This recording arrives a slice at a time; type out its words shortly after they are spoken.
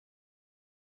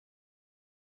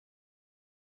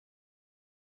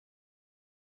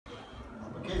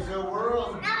Okay, so we're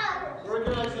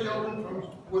going to actually open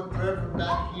with prayer from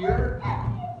back here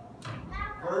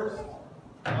first.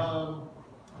 Part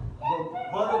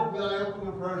of my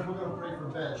opening prayer is we're going to pray for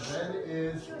Ben. Ben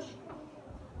is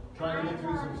trying to get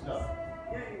through some stuff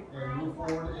and move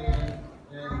forward, and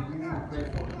we need to pray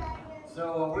for him.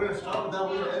 So we're going to start with that.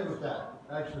 We're going to end with that.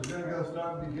 Actually, we're going to go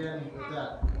start and begin with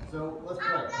that. So let's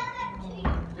pray.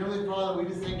 Heavenly Father, we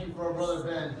just thank you for our brother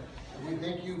Ben. We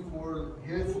thank you for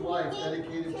his life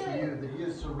dedicated to you, that he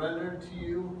has surrendered to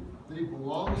you, that he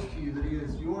belongs to you, that he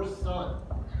is your son.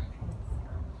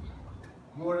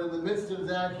 Lord, in the midst of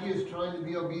that, he is trying to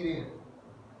be obedient.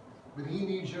 But he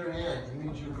needs your hand, he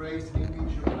needs your grace, and he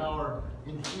needs your power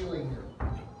in healing him.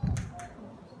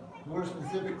 More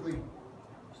specifically,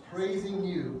 praising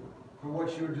you for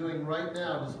what you're doing right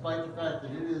now, despite the fact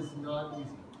that it is not easy.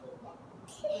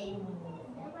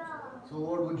 So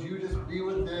Lord, would you just be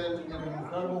with them in an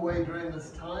incredible way during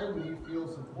this time? May you feel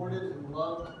supported and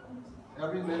loved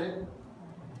every minute.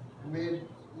 And may,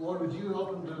 Lord, would you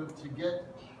help them to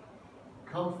get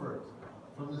comfort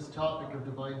from this topic of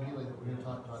divine healing that we're going to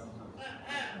talk about tonight.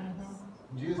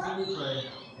 In Jesus' name we pray.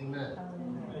 Amen.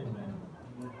 Amen.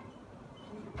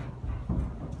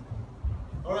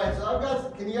 All right, so I've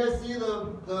got, can you guys see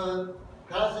the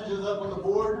passages up on the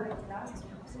board?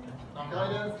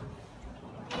 Kind of?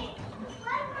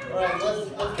 All right, let's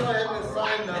go ahead and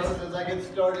assign those as I get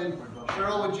started.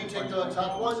 Cheryl, would you take the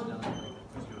top one?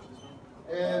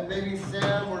 And maybe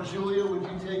Sam or Julia, would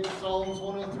you take Psalms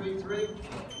 103:3?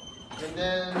 And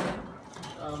then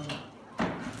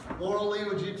Laura Lee,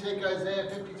 would you take Isaiah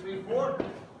 53:4?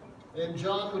 And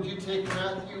John, would you take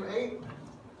Matthew 8?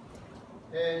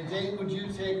 And Dane, would you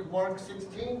take Mark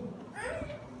 16?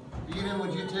 Eden,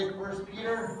 would you take 1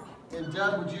 Peter? And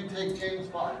Deb, would you take James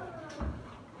 5?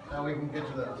 Now we can get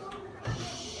to those.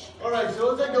 Alright,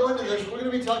 so as I go into this, we're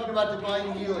going to be talking about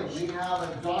divine healing. We have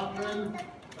a doctrine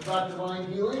about divine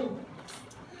healing.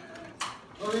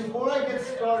 But before I get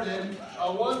started, I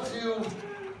want to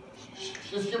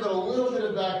just give it a little bit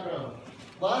of background.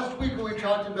 Last week we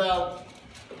talked about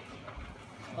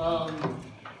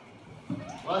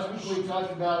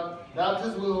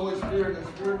baptism of the Holy Spirit and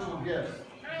spiritual gifts.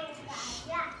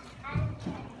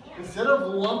 Instead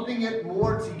of lumping it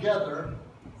more together,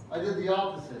 I did the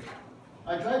opposite.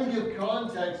 I tried to give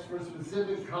context for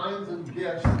specific kinds of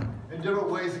gifts and different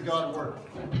ways that God works.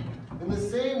 In the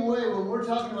same way, when we're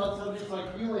talking about subjects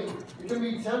like healing, it can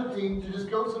be tempting to just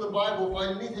go to the Bible,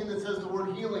 find anything that says the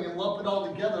word healing, and lump it all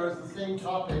together as the same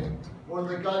topic, or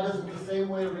that God does it the same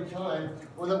way every time,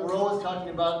 or that we're always talking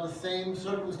about the same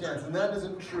circumstance, and that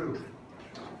isn't true.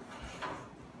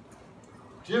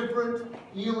 Different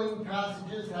healing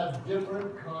passages have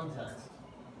different context.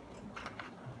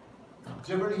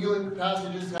 Different healing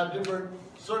passages have different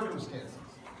circumstances.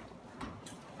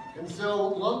 And so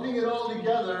lumping it all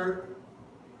together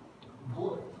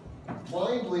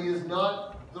blindly is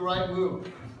not the right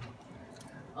move.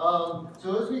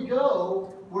 So as we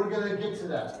go, we're going to get to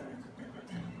that.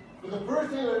 But the first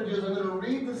thing I'm going to do is I'm going to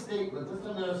read the statement. This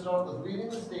time I'm going to start with reading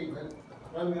the statement.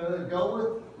 I'm going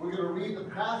to we're going to read the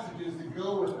passages that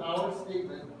go with our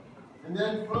statement. And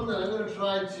then from that, I'm going to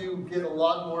try to get a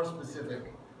lot more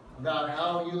specific about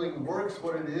how healing works,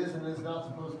 what it is and is not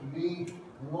supposed to be,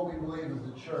 and what we believe as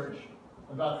a church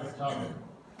about this topic.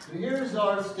 So here's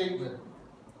our statement.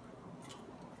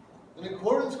 In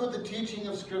accordance with the teaching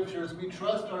of Scriptures, we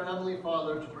trust our Heavenly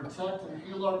Father to protect and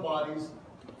heal our bodies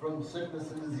from sickness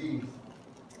and disease.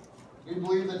 We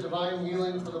believe that divine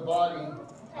healing for the body,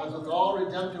 as with all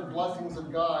redemptive blessings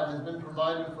of God, has been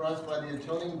provided for us by the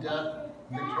atoning death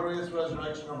and victorious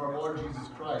resurrection of our Lord Jesus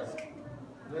Christ.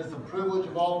 It is the privilege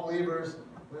of all believers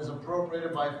and is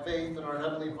appropriated by faith in our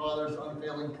Heavenly Father's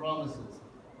unfailing promises.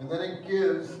 And then it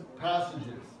gives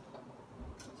passages.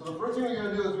 So the first thing we're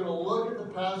going to do is we're going to look at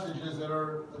the passages that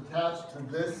are attached to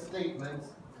this statement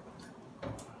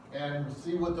and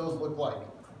see what those look like.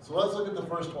 So let's look at the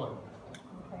first one.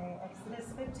 Okay,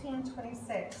 Exodus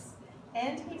 15:26.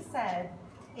 And he said,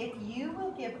 if you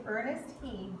will give earnest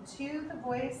heed to the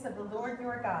voice of the Lord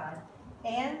your God,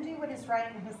 and do what is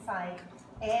right in his sight,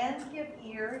 and give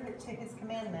ear to his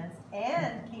commandments,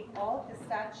 and keep all his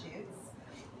statutes,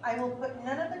 I will put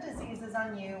none of the diseases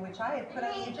on you which I have put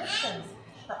on the Egyptians,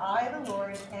 for I, the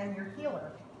Lord, am your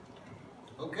healer.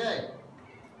 Okay.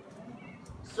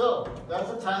 So, that's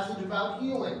a passage about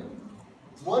healing.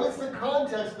 What is the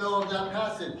context, though, of that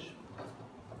passage?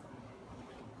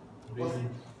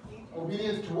 Obedience.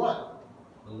 Obedience to what?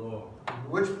 The law.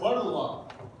 Which part of the law?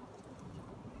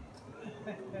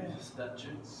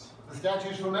 Statutes. The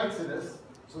statutes from Exodus.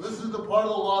 So this is the part of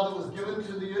the law that was given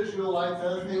to the Israelites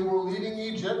as they were leaving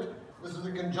Egypt. This is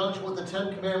in conjunction with the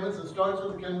 10 Commandments. It starts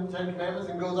with the 10 Commandments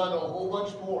and goes on to a whole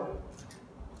bunch more.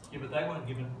 Yeah, but they weren't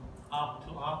given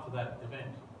after that event.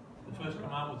 The first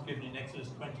commandment was given in Exodus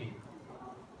 20.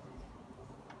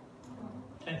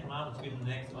 10 commandments given in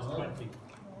Exodus 20.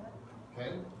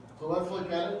 Okay, so let's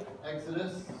look at it.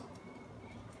 Exodus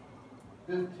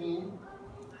 15.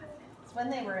 It's when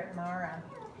they were at Mara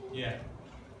Yeah,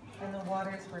 and the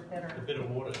waters were bitter. the bitter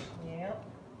waters. Yep.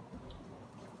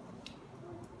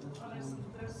 But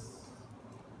isn't this,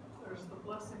 there's the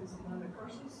blessings and then the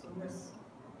curses, and this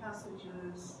passage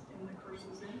is in the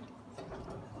curses in?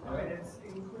 I mean, it's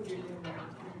included in there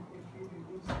if you do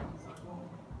these things, I won't.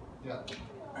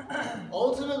 Yeah.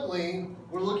 Ultimately,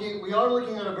 we are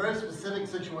looking at a very specific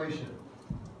situation.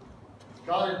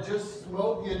 God had just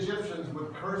smote the Egyptians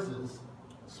with curses,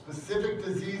 specific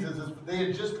diseases. They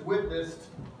had just witnessed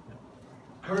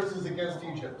curses against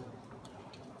Egypt.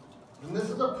 And this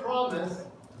is a promise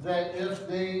that if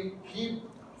they keep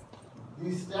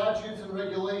these statutes and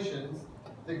regulations,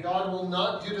 that God will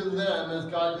not do to them as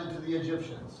God did to the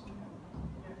Egyptians.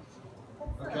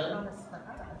 That's Okay. not a promise for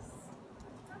us.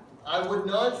 I would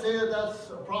not say that that's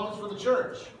a promise for the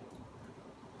church.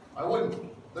 I wouldn't.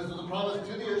 This was a promise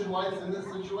to the Israelites in this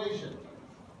situation.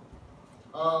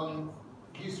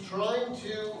 He's trying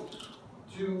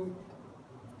to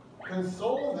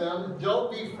console them.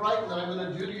 Don't be frightened that I'm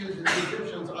going to do to you to the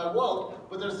Egyptians. I won't.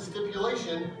 But there's a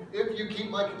stipulation: if you keep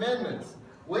my commandments.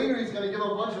 Later, he's going to give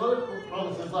a bunch of other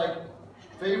promises like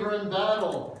favor in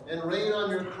battle and rain on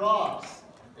your crops,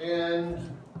 and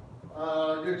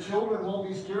your children won't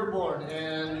be stillborn,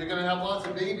 and you're going to have lots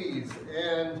of babies,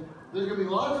 and there's going to be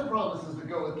lots of promises that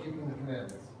go with keeping the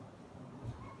commandments.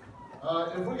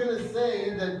 If we're going to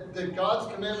say that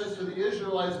God's commandments to the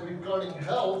Israelites regarding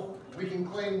health, we can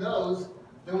claim those,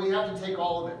 then we have to take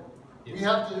all of it. Yes.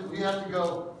 We have to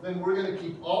go, then we're going to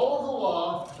keep all of the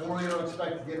law, and we're going to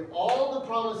expect to get all the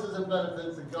promises and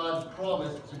benefits that God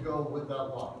promised to go with that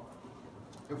law.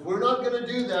 If we're not going to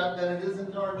do that, then it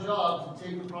isn't our job to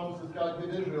take the promises God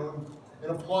gave Israel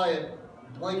and apply it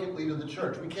blanketly to the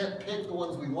church. We can't pick the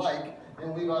ones we like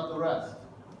and leave out the rest.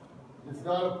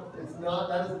 That is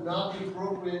not the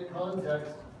appropriate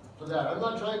context for that. I'm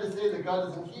not trying to say that God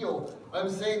doesn't heal. I'm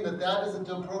saying that that isn't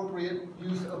the appropriate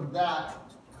use of that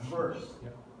verse.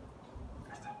 Yep.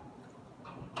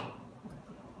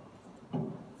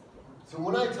 So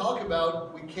when I talk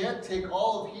about we can't take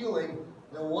all of healing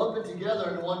and lump it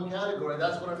together in one category,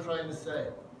 that's what I'm trying to say.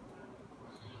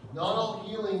 Not all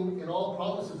healing and all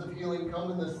promises of healing come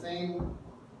in the same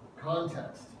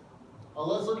context.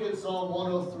 Let's look at Psalm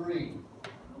 103.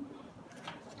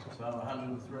 Psalm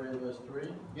 103, verse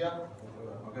 3. Yep.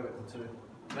 I'll go back to 2.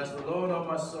 Bless the Lord, O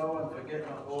my soul, and forget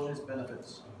not all his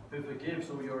benefits, who forgives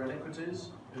all your iniquities,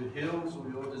 who heals all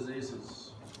your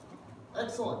diseases.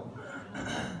 Excellent.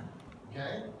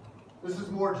 Okay. This is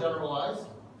more generalized.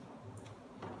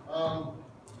 How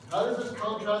does this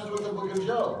contrast with the book of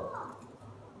Job?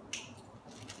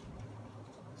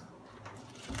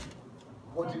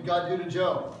 What did God do to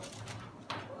Job?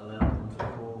 Allow him to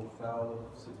fall foul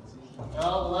of sickness.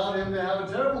 God allowed him to have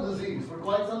a terrible disease for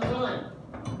quite some time.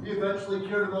 He eventually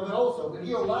cured him of it also, but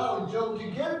he allowed Job to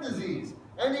get a disease,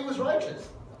 and he was righteous.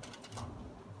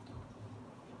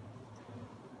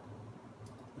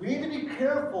 We need to be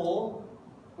careful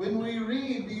when we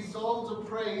read these songs of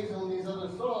praise and these other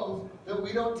songs that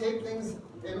we don't take things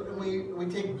and we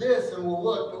take this and we'll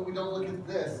look, but we don't look at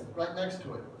this right next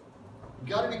to it. You've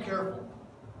got to be careful.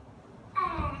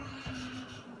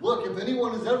 Look, if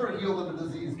anyone has ever healed of a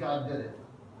disease, God did it.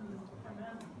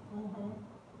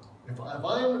 If I've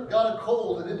got a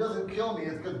cold and it doesn't kill me,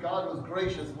 it's because God was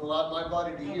gracious and allowed my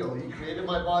body to heal. He created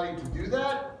my body to do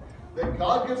that. That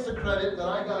God gets the credit that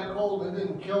I got a cold and it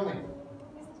didn't kill me.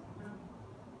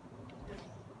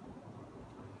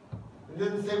 It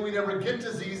didn't say we never get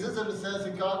diseases, and it says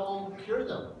that God will cure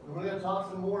them. And we're going to talk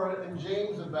some more in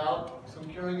James about some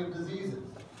curing of diseases.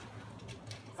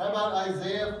 How about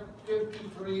Isaiah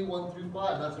 53, 1 through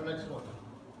 5? That's our next one.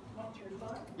 1 through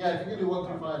 5? Yeah, if you can do 1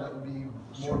 through 5, that would be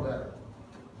more better.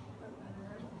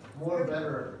 More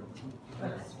better.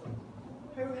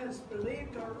 Who has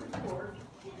believed our report,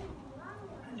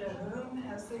 and to whom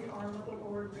has the arm of the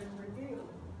Lord been revealed?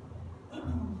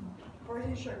 For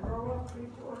he shall grow up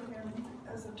before him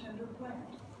as a tender plant,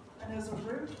 and as a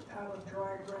root out of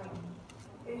dry ground.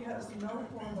 He has no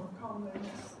form of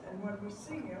comeliness, and when we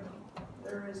see him,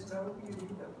 there is no beauty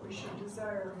that we should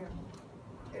desire him.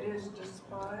 It is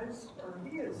despised, or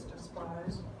he is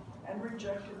despised, and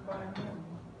rejected by men,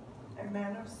 a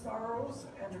man of sorrows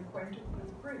and acquainted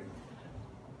with grief.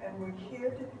 And we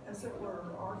hid, as it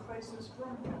were, our faces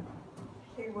from him.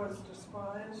 He was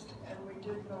despised, and we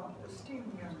did not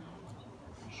esteem him.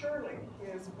 Surely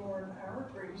he has borne our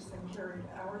griefs and carried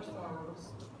our sorrows,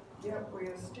 yet we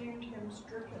esteemed him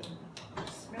stricken,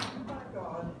 smitten by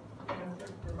God, and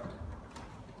afflicted.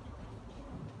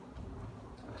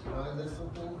 Did I miss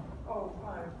something? Oh,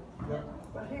 5. Yep.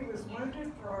 But he was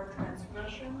wounded for our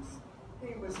transgressions,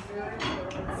 he was buried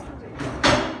for our iniquities.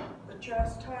 The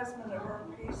chastisement of our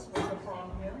peace was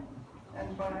upon him,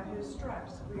 and by his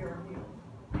stripes we are healed.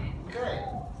 Okay.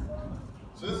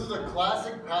 So this is a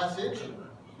classic passage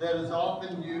that is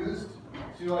often used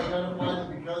to identify that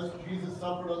because Jesus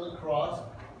suffered on the cross,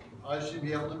 I should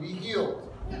be able to be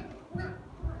healed.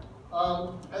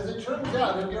 As it turns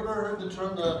out, have you ever heard the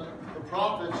term the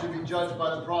prophets should be judged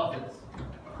by the prophets?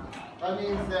 That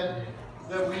means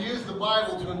that we use the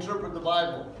Bible to interpret the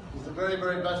Bible. It's the very,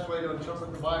 very best way to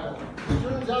interpret the Bible. It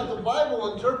turns out the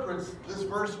Bible interprets this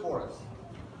verse for us.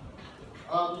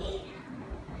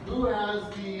 Who has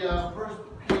the 1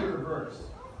 Peter verse?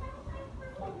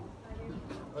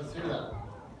 Let's hear that.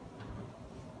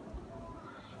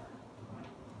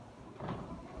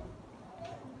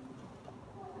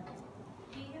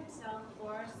 He himself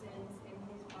bore our sins in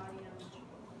his body on the tree,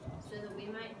 so that we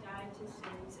might die to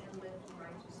sins and live for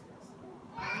righteousness.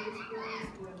 By his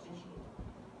wounds you have been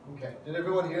healed. Okay. Did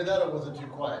everyone hear that, or was it too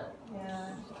quiet?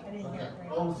 Yeah, I didn't Okay. hear it very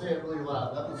I'll say it really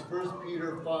loud. That was 1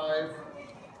 Peter 5.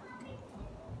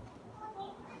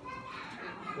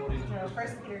 No,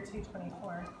 1 Peter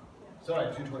 2:24.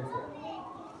 Sorry, 2:24.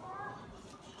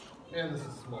 Man, this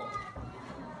is small.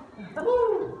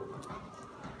 Woo!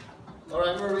 All right,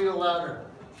 I'm going to read it louder.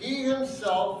 He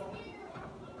himself,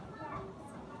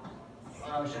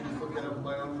 I should just look it up in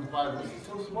my own Bible. This is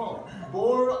so small.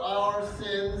 Bore our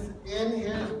sins in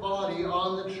his body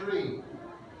on the tree.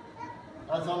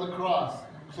 That's on the cross.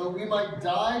 So we might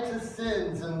die to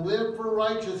sins and live for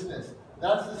righteousness.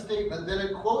 That's the statement. Then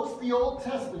it quotes the Old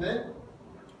Testament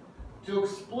to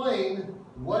explain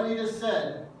what he just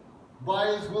said.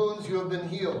 By his wounds you have been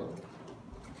healed.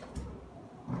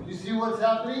 You see what's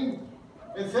happening?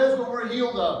 It says what we're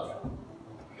healed of.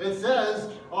 It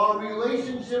says our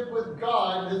relationship with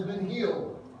God has been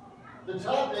healed. The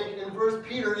topic in 1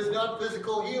 Peter is not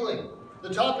physical healing.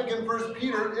 The topic in 1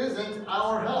 Peter isn't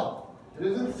our health. It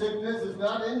isn't sickness, it's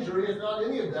not injury, it's not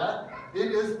any of that.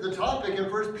 It is the topic in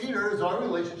 1 Peter is our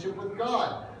relationship with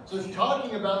God. So it's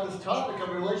talking about this topic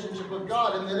of relationship with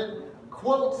God, and then it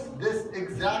quotes this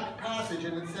exact passage,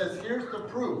 and it says, here's the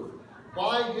proof.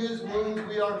 By his wounds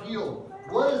we are healed.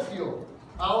 What is healed?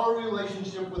 Our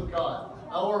relationship with God.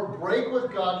 Our break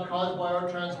with God caused by our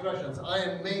transgressions. I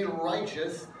am made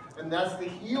righteous, and that's the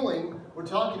healing we're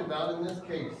talking about in this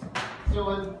case. So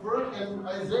in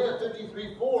Isaiah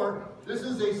 53:4, this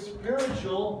is a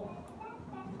spiritual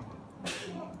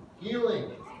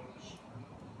healing.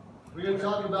 We're going to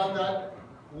talk about that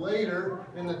later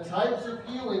in the types of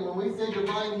healing. When we say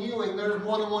divine healing, there's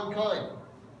more than one kind.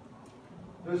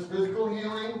 There's physical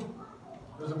healing,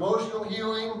 there's emotional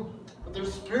healing, but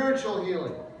there's spiritual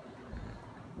healing.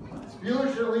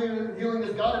 Spiritual healing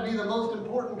has got to be the most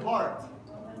important part.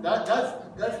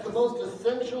 That's the most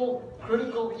essential,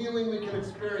 critical healing we can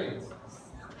experience.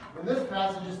 And this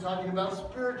passage is talking about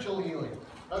spiritual healing.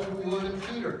 That's what we learn in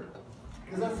Peter,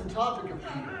 because that's the topic of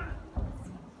Peter.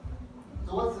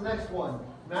 So what's the next one?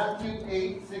 Matthew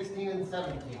 8:16 and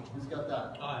 17. Who's got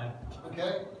that? I am.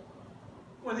 Okay.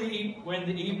 When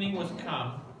the evening was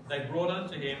come, they brought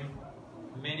unto him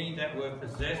many that were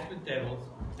possessed with devils,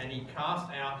 and he cast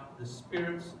out the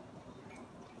spirits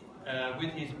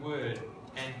with his word,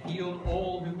 and healed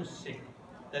all who were sick,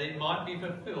 that it might be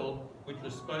fulfilled which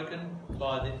was spoken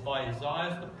by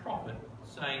Isaiah the prophet,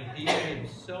 saying, He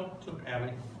himself took our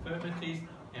infirmities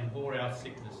and bore our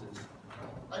sicknesses.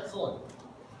 Excellent.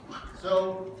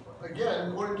 So, again,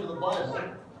 according to the Bible,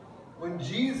 when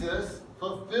Jesus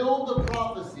fulfilled the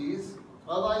prophecies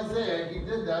of Isaiah, he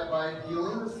did that by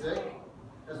healing the sick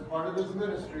as part of his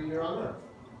ministry here on earth.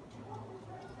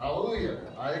 Hallelujah.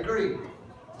 I agree.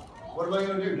 What am I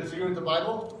going to do? Disagree with the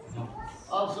Bible? No.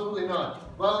 Absolutely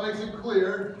not. The Bible makes it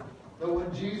clear that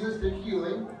when Jesus did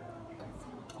healing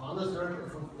on this earth,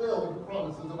 it fulfilled the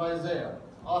promises of Isaiah.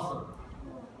 Awesome.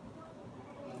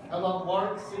 How about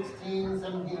Mark 16,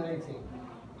 17, and 18?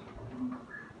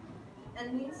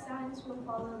 And these signs will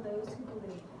follow those who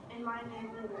believe. In my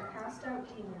name they will cast out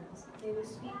demons. They will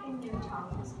speak in new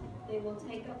tongues. They will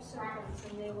take up serpents,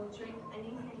 and they will drink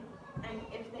anything. And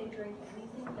if they drink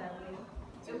anything deadly,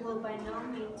 it will by no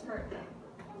means hurt them.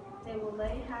 They will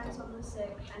lay hands on the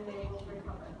sick, and they will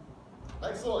recover.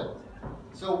 Excellent.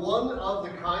 So one of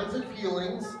the kinds of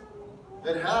healings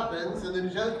that happens in the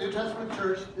New Testament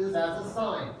church is as a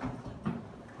sign.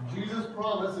 Jesus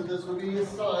promised that this would be a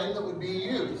sign that would be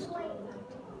used.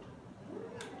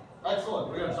 Excellent.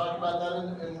 We're going to talk about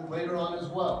that in later on as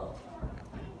well.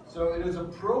 So it is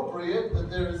appropriate that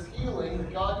there is healing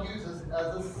that God uses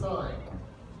as a sign.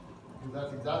 Because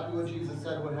that's exactly what Jesus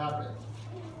said would happen.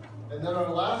 And then our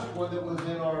last one that was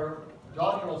in our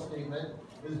doctrinal statement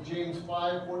is James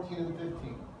 5, 14 and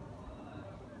 15.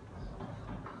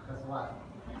 That's the last.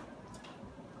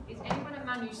 Is anyone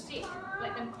among you sick?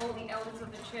 Let them call the elders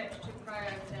of the church to pray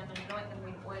over them and anoint them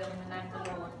with oil in the name of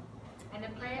the Lord. And a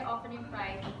prayer offered in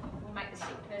faith will make the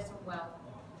sick person well.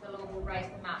 The Lord will raise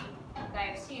them up. If they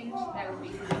have sinned, they will be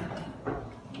forgiven.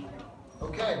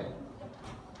 Okay.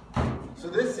 So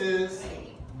this is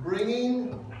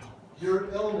bringing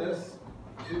your illness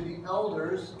to the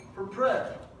elders for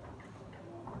prayer.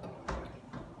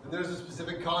 And there's a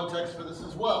specific context for this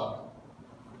as well.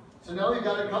 So now we've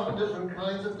got a couple different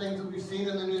kinds of things that we've seen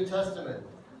in the New Testament.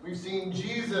 We've seen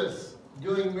Jesus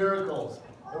doing miracles.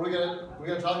 And we're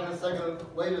gonna talk in a second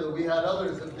later that we had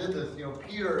others that did this. You know,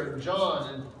 Peter and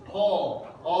John and Paul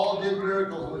all did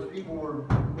miracles in which people were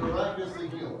miraculously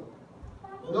healed.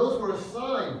 And those were a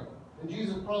sign, and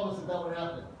Jesus promised that that would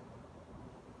happen.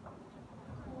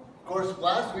 Of course,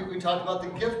 last week we talked about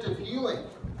the gift of healing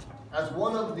as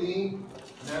one of the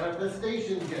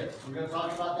manifestation gifts. We're going to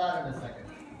talk about that in a second.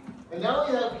 And now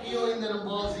we have healing that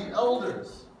involves the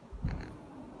elders.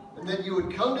 And that you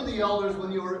would come to the elders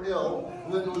when you were ill,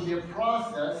 and that there would be a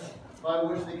process by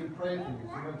which they could pray for you.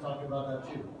 So we're going to talk about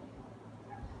that too.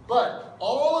 But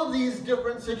all of these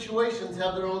different situations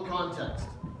have their own context.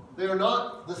 They are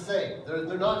not the same. There's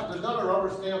not a rubber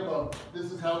stamp of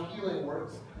this is how healing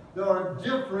works. There are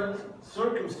different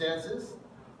circumstances.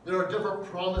 There are different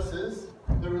promises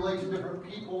that relate to different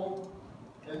people.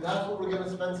 And that's what we're going to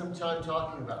spend some time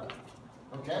talking about.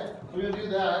 Okay? We're going to do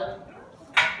that.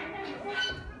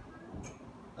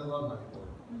 I love my board.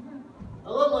 I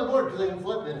love my board because I can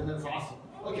flip it and it's awesome.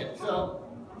 Okay, so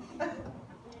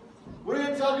we're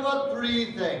going to talk about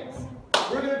three things.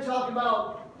 We're going to talk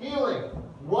about healing.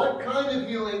 What kind of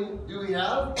healing do we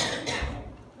have?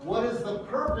 What is the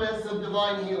purpose of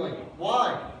divine healing?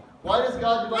 Why? Why does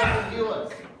God divinely heal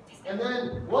us? And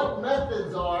then what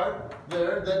methods are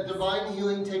there that divine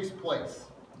healing takes place?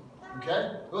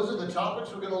 Okay? Those are the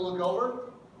topics we're going to look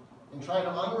over and try to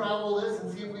unravel this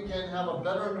and see if we can have a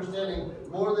better understanding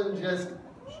more than just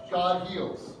God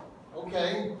heals.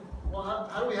 Okay? Well,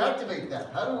 how do we activate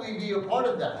that? How do we be a part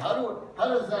of that? How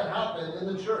does that happen in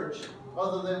the church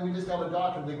other than we just have a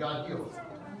doctrine that God heals?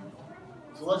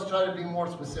 So let's try to be more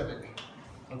specific.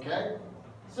 Okay?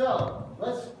 So,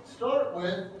 let's start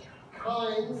with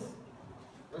kinds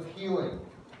of healing.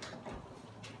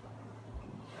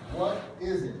 What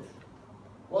is it?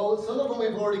 Well, some of them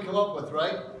we've already come up with,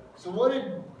 right? So what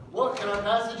in our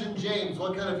passage in James,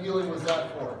 what kind of healing was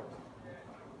that for?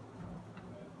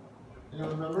 You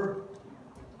remember?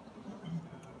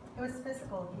 It was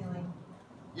physical healing.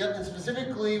 Yep, and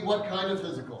specifically, what kind of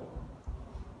physical?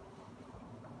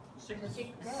 Sickness.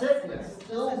 Sickness,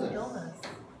 illness.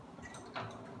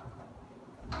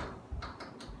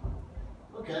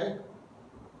 Okay.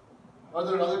 Are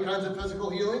there other kinds of physical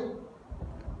healing?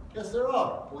 Yes, there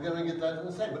are. We're going to get that in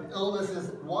a second. But illness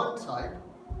is one type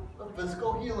of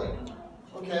physical healing.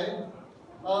 Okay.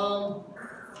 How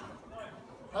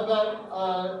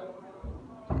about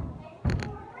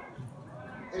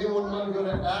anyone want to go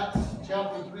to Acts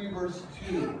chapter 3, verse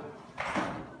 2?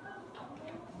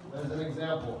 As an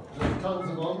example. There's tons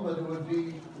of them, but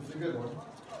it's a good one.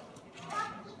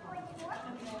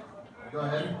 Go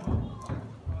ahead.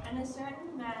 And a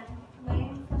certain man,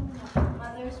 lame from the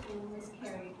mother's womb, was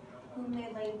carried, whom they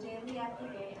laid daily at the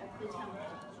gate of the temple,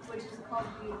 which is called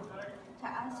Beautiful, to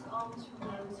ask alms from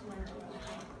those who entered the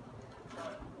temple.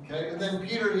 Okay, and then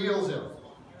Peter heals him.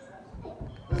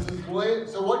 This is lame.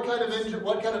 So what kind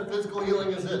of physical healing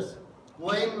is this?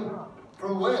 Lame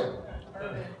from when?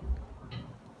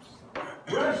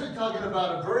 We're actually talking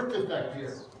about a birth defect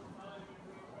here.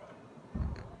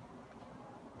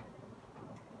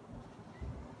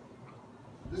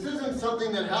 This isn't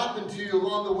something that happened to you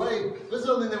along the way. This is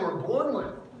something they were born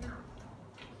with.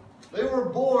 They were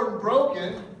born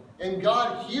broken, and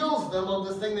God heals them of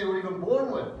this thing they were even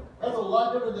born with. That's a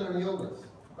lot different than an illness.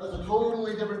 That's a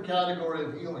totally different category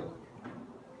of healing.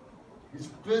 He's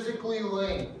physically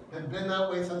lame, had been that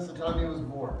way since the time he was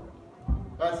born.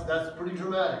 That's pretty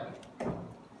dramatic.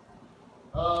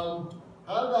 How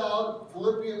about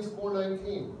Philippians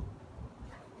 4:19?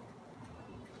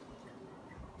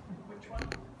 Which one?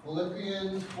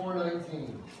 Philippians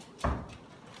 4:19.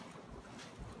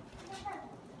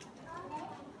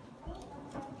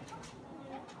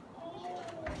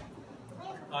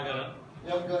 I got it.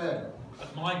 Yep, go ahead.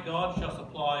 But my God shall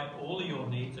supply all your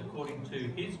needs according to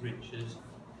his riches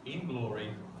in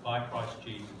glory by Christ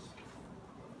Jesus.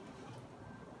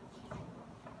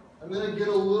 I'm going to get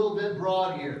a little bit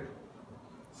broad here.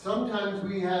 Sometimes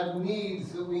we have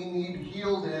needs that we need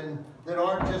healed in that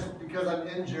aren't just because I'm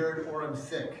injured or I'm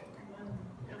sick.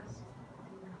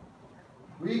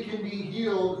 We can be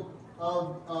healed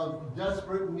of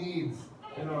desperate needs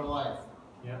in our life.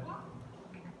 Yeah.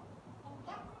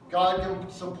 God can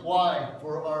supply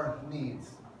for our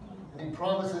needs. And he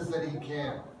promises that he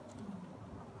can.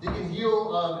 He can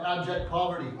heal of abject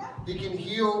poverty. He can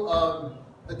heal of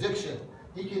addiction.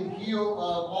 He can heal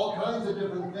of all kinds of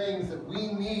different things that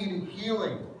we need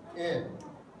healing in.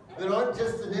 That aren't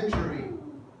just an injury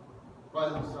by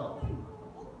themselves.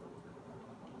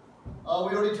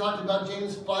 We already talked about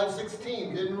James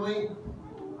 5:16, didn't we?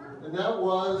 And that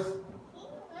was...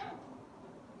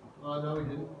 no, we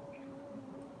didn't.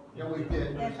 Yeah, we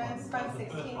did. Yeah, James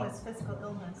 5:16 was physical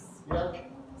illness. Yeah.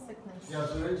 Sickness. Yeah,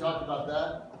 so we already talked about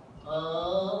that.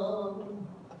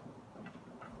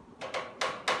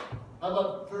 How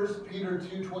about 1 Peter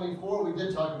 2:24? We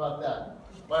did talk about that.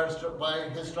 By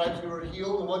his stripes we were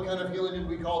healed. And what kind of healing did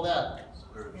we call that?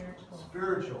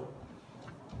 Spiritual.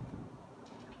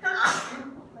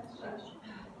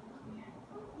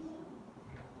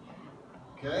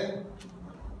 Okay.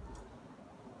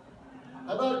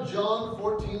 How about John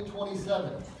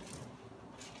 14:27?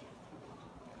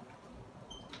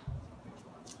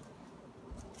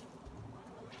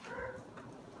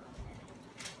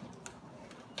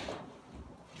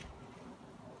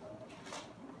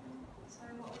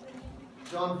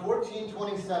 John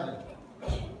 14:27.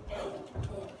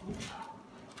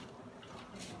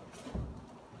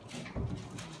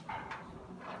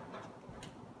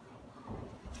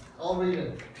 I'll read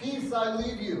it. Peace I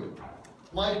leave you.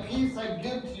 My peace I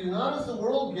give to you. Not as the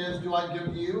world gives do I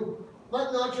give to you.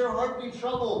 Let not your heart be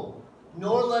troubled,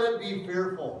 nor let it be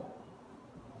fearful.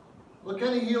 What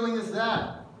kind of healing is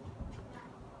that?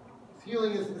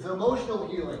 Healing is emotional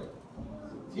healing.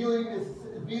 Healing is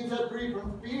being set free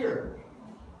from fear.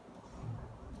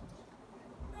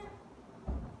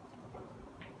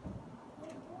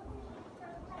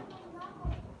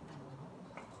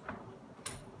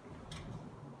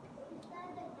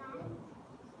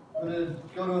 I'm going to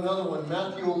go to another one,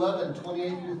 Matthew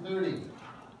 11:28-30.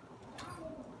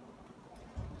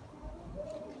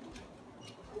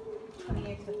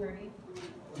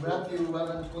 Matthew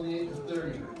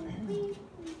 11:28-30.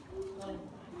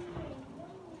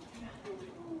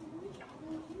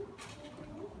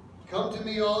 Come to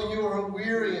me, all you who are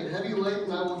weary and heavy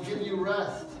laden, I will give you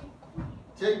rest.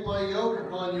 Take my yoke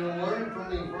upon you and learn from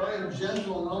me, for I am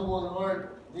gentle and humble in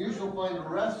heart, and you shall find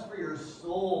rest for your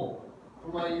soul.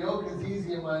 For my yoke is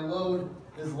easy and my load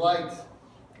is light.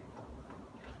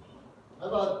 How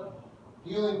about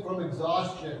healing from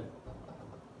exhaustion?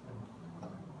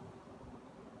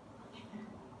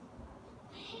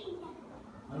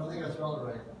 I don't think I spelled it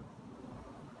right.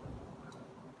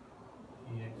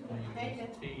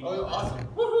 Oh, awesome.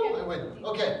 Woohoo! I win.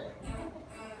 Okay.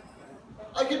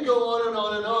 I could go on and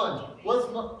on and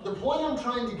on. The point I'm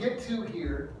trying to get to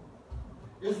here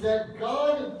is that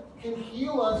God can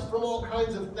heal us from all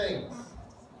kinds of things.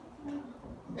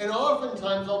 And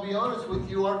oftentimes, I'll be honest with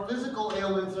you, our physical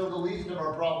ailments are the least of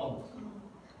our problems.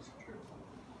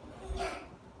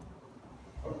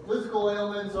 Our physical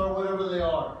ailments are whatever they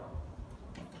are.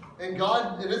 And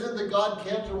God, it isn't that God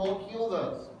can't or won't heal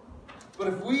those. But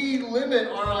if we limit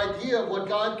our idea of what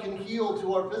God can heal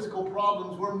to our physical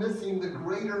problems, we're missing the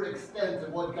greater extent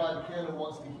of what God can and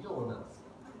wants to heal in us.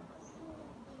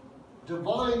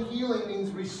 Divine healing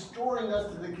means restoring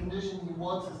us to the condition He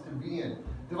wants us to be in.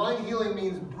 Divine healing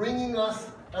means bringing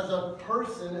us as a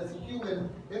person, as a human,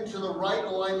 into the right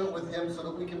alignment with Him so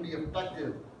that we can be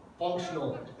effective,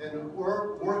 functional, and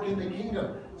work in the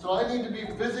kingdom. So I need to be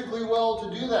physically well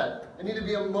to do that. I need to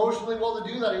be emotionally well to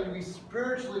do that. I need to be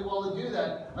spiritually well to do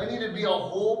that. I need to be a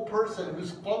whole person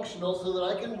who's functional so that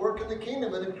I can work in the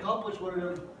kingdom and accomplish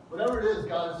whatever it is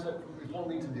God has set before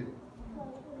me to do.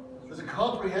 It's a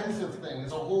comprehensive thing.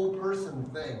 It's a whole person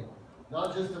thing,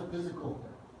 not just a physical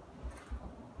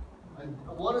thing.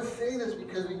 I want to say this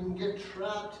because we can get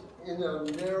trapped in a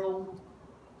narrow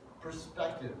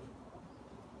perspective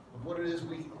of what it is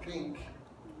we think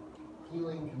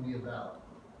healing can be about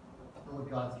and what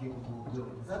God's capable of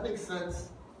doing. Does that make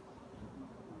sense?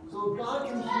 So God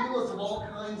can heal us of all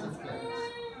kinds of things.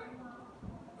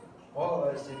 All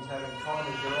of those things have in common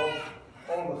is they're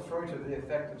all the fruit of the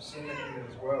effect of sin in it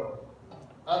as well.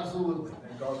 Absolutely.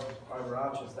 And God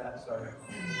overarches that, so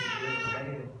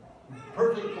anything.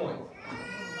 Perfect point.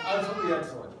 absolutely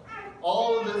excellent.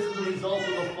 All of this is a result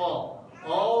of the fall.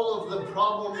 All of the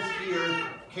problems here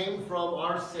came from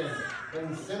our sin.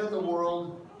 And sin in the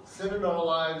world, sin in our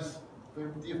lives,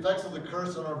 the effects of the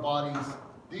curse on our bodies.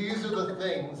 These are the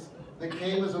things that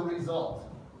came as a result.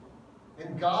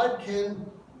 And God can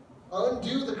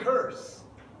undo the curse.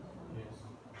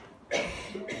 Yes.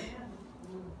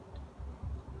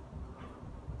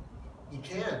 He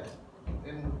can.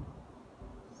 And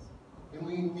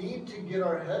we need to get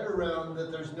our head around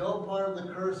that there's no part of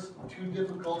the curse too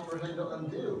difficult for him to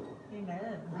undo.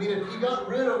 Amen. I mean, if he got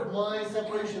rid of my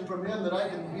separation from him, that I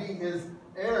can be his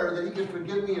heir, that he can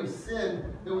forgive me of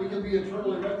sin, that we can be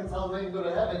eternally reconciled and go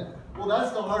to heaven, well,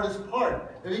 that's the hardest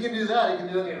part. If he can do that, he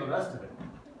can do any of the rest of it.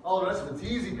 All the rest of it's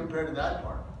easy compared to that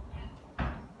part.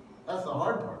 That's the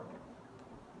hard part.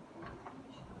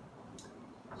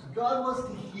 So God wants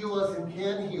to heal us and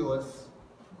can heal us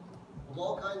of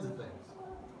all kinds of things.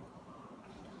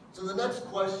 So the next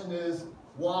question is,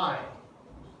 why?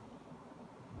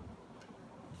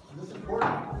 Is this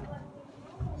important?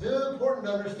 Is it important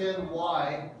to understand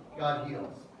why God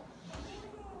heals?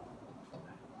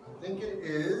 I think it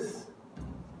is.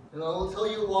 And I will tell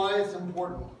you why it's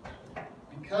important.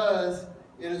 Because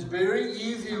it is very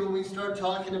easy when we start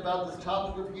talking about this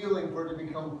topic of healing for it to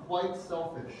become quite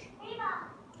selfish.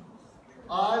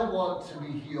 I want to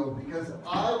be healed because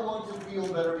I want to feel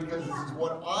better because this is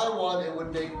what I want and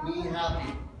would make me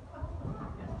happy.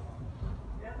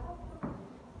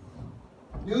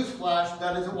 Newsflash,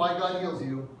 that isn't why God heals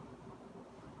you.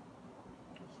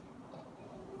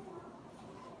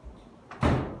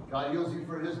 God heals you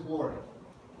for His glory.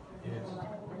 Yes.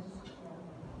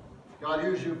 God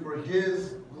heals you for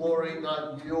His glory,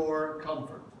 not your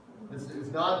comfort.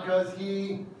 It's not because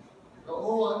He,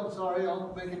 oh, I'm sorry,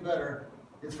 I'll make it better.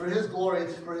 It's for His glory,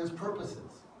 it's for His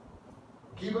purposes.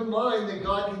 Keep in mind that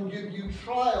God can give you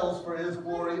trials for His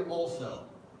glory also.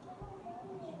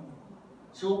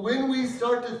 So when we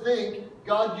start to think,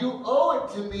 God, you owe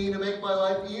it to me to make my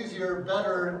life easier,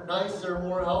 better, nicer,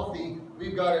 more healthy,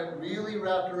 we've got it really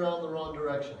wrapped around the wrong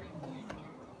direction.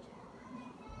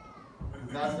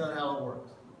 That's not how it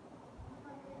works.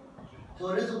 So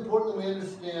it is important that we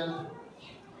understand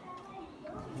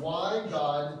why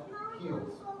God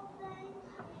heals.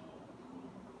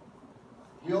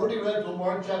 We already read from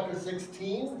Mark chapter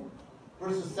 16,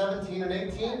 verses 17 and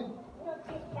 18.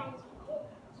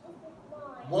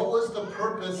 What was the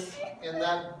purpose in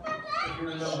that, if you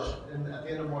remember, at the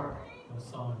end of Mark? The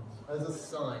signs. As a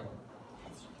sign.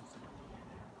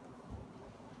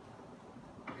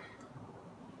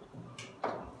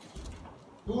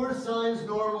 Who are signs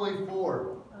normally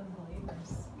for?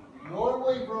 Unbelievers.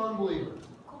 Normally for unbelievers.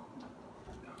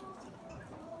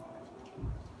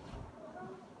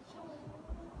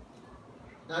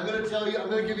 Now I'm going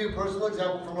to give you a personal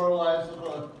example from our lives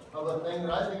of a thing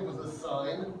that I think was a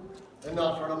sign and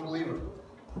not for an unbeliever.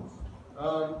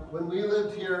 When we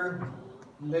lived here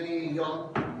many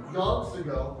yonks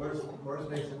ago, where's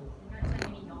Mason?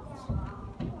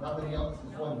 Not many yonks,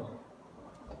 just one yonk.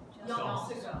 Just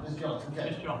yonks, okay.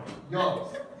 Just yonks.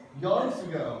 Yonks. Yonks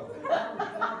ago.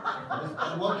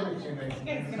 I'm looking at you, Mason.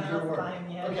 This is your word.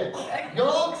 Okay.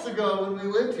 Yonks ago when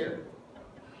we lived here,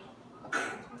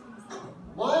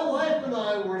 my wife and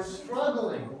I were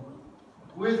struggling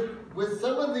with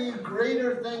some of the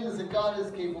greater things that God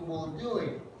is capable of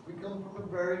doing. We come from a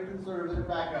very conservative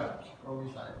background, or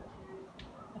we side.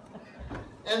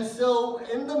 And so,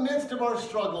 in the midst of our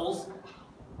struggles,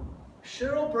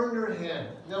 Cheryl burned her hand.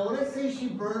 Now, when I say she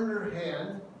burned her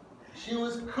hand, she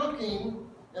was cooking,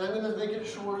 and I'm going to make it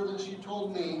shorter than she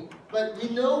told me, but you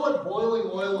know what boiling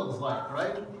oil is like,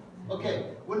 right?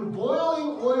 Okay, when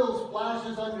boiling oil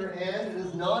splashes on your hand, it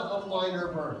is not a minor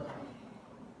burn.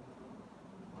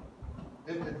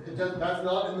 That's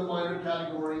not in the minor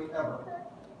category ever.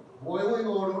 Boiling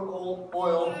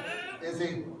oil is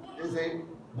a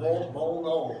no.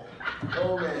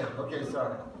 Oh man. Okay,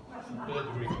 sorry.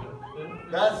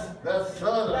 That's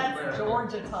Southern America. That's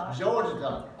Georgia talk. Georgia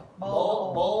talk.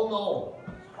 No.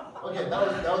 Okay,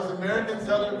 that was American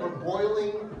Southern for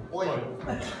boiling oil.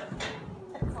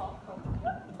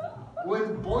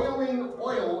 When boiling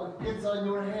oil gets on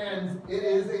your hands, it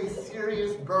is a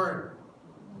serious burn.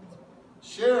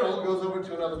 Cheryl goes over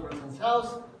to another person's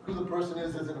house. Who the person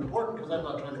is isn't important because I'm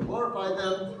not trying to glorify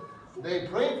them. They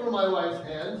pray for my wife's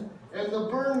hand, and the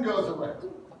burn goes away.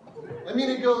 I mean,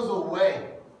 it goes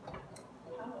away.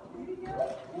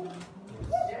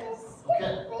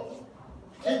 Okay.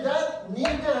 Did that need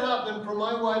to happen for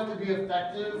my wife to be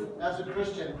effective as a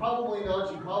Christian? Probably not.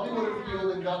 She probably would have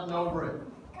healed and gotten over it.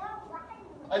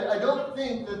 I don't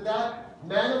think that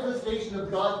manifestation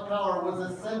of God's power was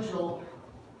essential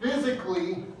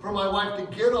physically for my wife to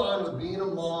get on with being a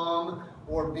mom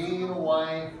or being a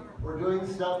wife or doing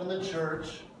stuff in the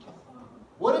church.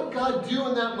 What did God do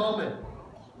in that moment?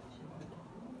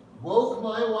 Woke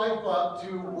my wife up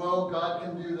to, well, God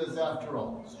can do this after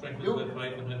all. Strengthen her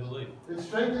faith and her belief. It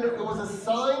strengthened her. It was a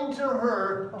sign to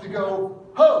her to go,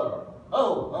 ho,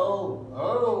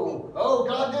 oh,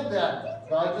 God did that.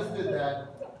 God just did that.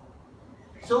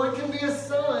 So it can be a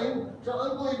sign to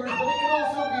unbelievers, but it can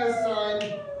also be a sign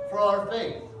for our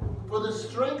faith, for the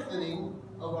strengthening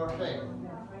of our faith.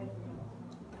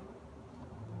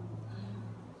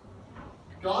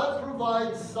 God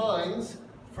provides signs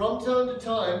from time to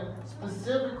time,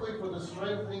 specifically for the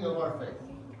strengthening of our faith.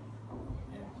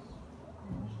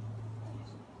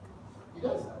 He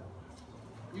does that.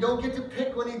 You don't get to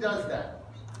pick when he does that.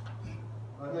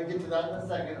 I'm going to get to that in a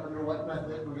second, under what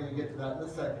method. We're going to get to that in a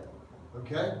second.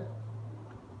 Okay?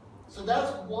 So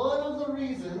that's one of the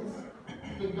reasons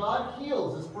that God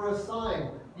heals, is for a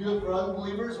sign, either for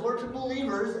unbelievers or to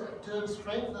believers, to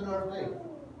strengthen our faith.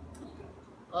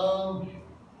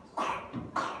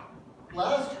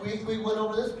 Last week we went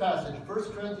over this passage, 1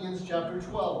 Corinthians chapter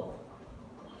 12.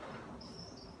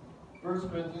 1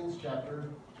 Corinthians chapter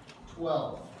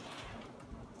 12.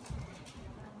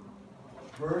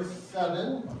 Verse 7,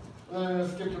 and then I'm going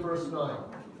to skip to verse 9.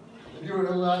 If you were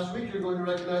here last week, you're going to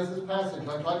recognize this passage.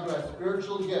 I'm talking about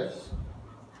spiritual gifts.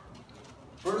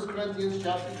 1 Corinthians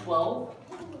chapter 12.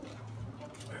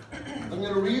 I'm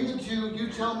going to read the two. You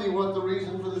tell me what the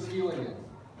reason for this healing is.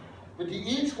 But to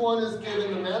each one is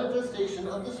given the manifestation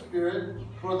of the Spirit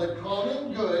for the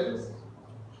common good.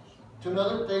 To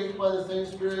another faith by the same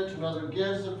Spirit. To another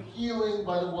gifts of healing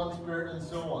by the one Spirit, and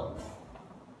so on.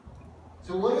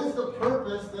 So what is the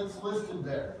purpose that's listed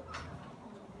there?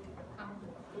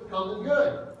 The common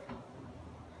good.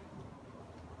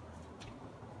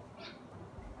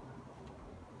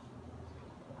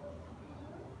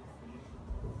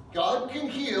 God can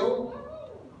heal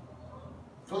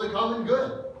for the common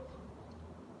good.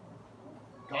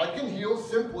 God can heal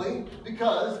simply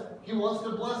because he wants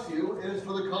to bless you, and it's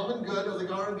for the common good of the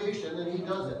congregation, and he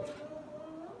does it.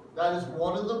 That is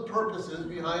one of the purposes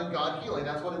behind God healing.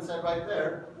 That's what it said right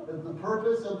there. That the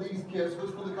purpose of these gifts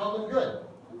was for the common good.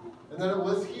 And then it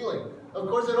lists healing. Of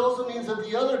course, it also means that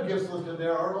the other gifts listed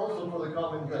there are also for the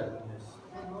common good.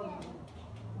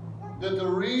 That the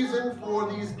reason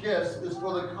for these gifts is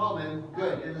for the common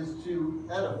good. It is to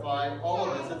edify all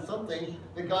of us. It's something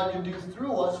that God can do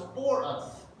through us,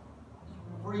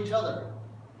 for each other.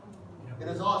 It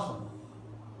is awesome.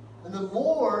 And the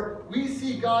more we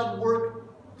see God work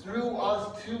through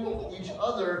us to each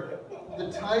other,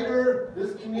 the tighter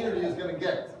this community is going to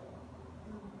get.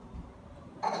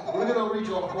 We're going to reach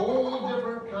a whole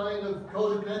different kind of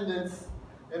codependence.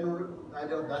 And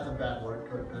that's a bad word,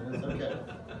 codependence, okay.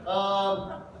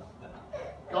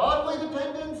 Godly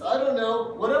dependence? I don't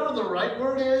know. Whatever the right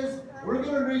word is, we're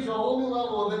going to reach a whole new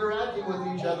level of interacting with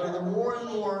each other. The more and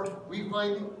more we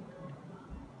find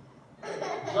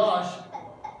Josh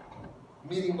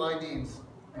meeting my needs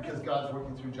because God's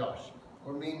working through Josh,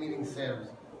 or me meeting Sam's,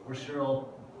 or Cheryl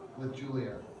with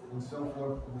Julia, and so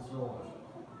forth and so on.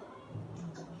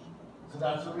 So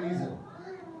that's the reason.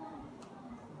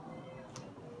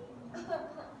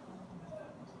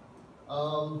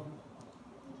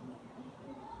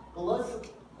 But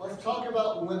let's talk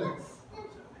about limits.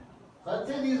 So I'd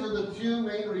say these are the two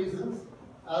main reasons,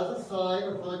 as a sign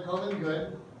or for the common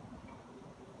good.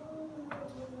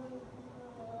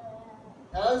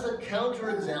 As a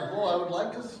counterexample, I would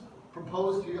like to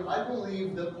propose to you, I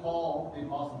believe that Paul, the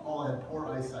Apostle Paul, had poor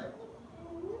eyesight.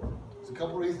 There's a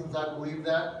couple reasons I believe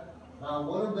that.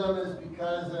 One of them is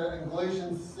because in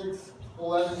Galatians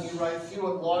 6:11 he writes, "See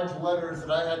what large letters that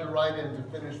I had to write in to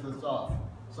finish this off.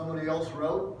 Somebody else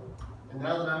wrote, and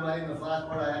now that I'm writing this last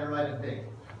part, I had to write it big.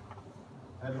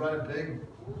 I had to write it big.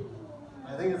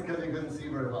 I think it's because he couldn't see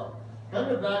very well.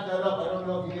 Kind of back that up, I don't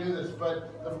know if you knew this,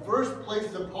 but the first place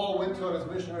that Paul went to on his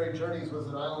missionary journeys was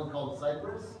an island called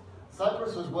Cyprus.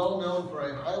 Cyprus was well known for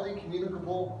a highly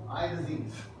communicable eye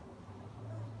disease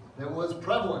that was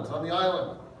prevalent on the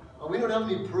island. We don't have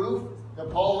any proof that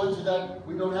Paul went to that.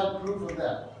 We don't have proof of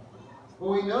that. But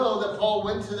we know that Paul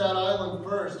went to that island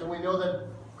first, and we know that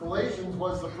Galatians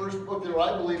was the first book there.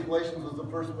 I believe Galatians was the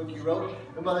first book he wrote.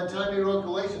 And by the time he wrote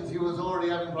Galatians, he was already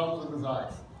having problems with his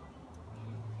eyes.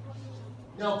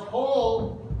 Now,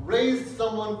 Paul raised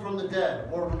someone from the dead,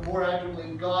 or more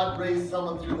accurately, God raised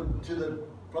someone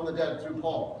from the dead through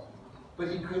Paul. But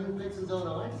he couldn't fix his own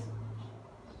eyes.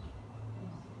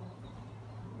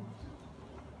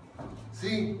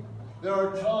 See, there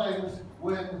are times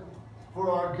when for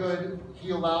our good,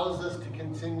 he allows us to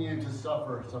continue to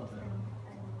suffer something.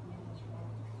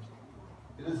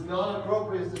 It is not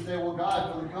appropriate to say, well,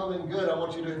 God, for the common good, I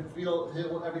want you to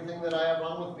feel everything that I have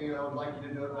wrong with me, and I would like you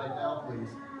to do it right now, please.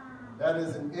 That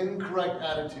is an incorrect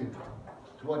attitude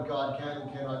to what God can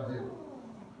and cannot do.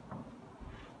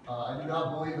 I do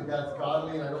not believe that that's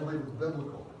godly, and I don't believe it's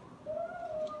biblical.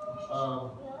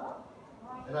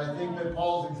 And I think that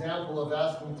Paul's example of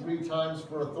asking 3 times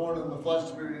for a thorn in the flesh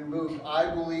to be removed,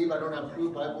 I believe, I don't have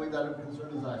proof, but I believe that it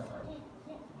concerned his eyesight.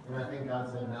 And I think God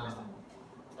said, no,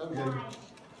 I'm good.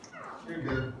 You're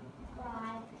good.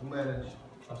 We'll manage.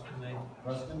 Trust in me.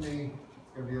 Trust in me.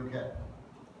 It's going to be okay.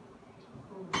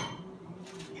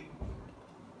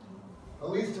 At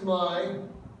least to my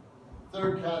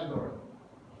third category.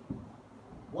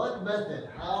 What method?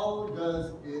 How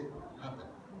does it happen?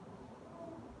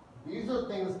 These are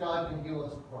things God can heal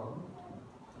us from.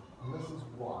 And this is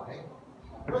why.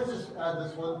 Let's just add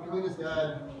this one. Can we just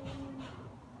add?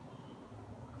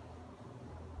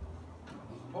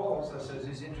 Paul also says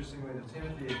this interestingly to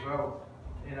Timothy as well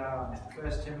in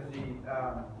 1 Timothy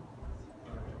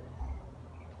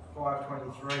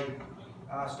 5:23.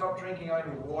 Stop drinking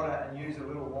only water and use a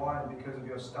little wine because of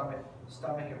your stomach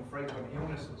and frequent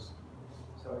illnesses.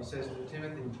 So he says to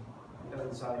Timothy, he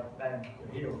doesn't say, bang,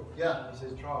 you're healed. Yeah. He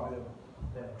says, try a bit of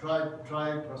Try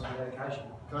some medication.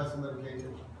 Try some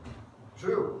medication.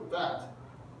 True, fact.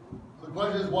 So the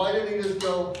question is, why didn't he just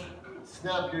go,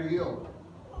 snap, you're healed?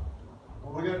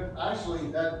 Well, we're going to,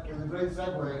 actually, that is a great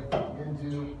segue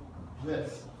into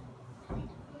this.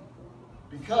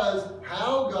 Because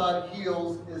how God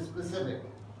heals is specific,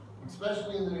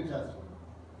 especially in the New Testament.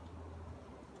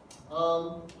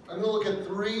 I'm going to look at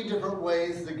 3 different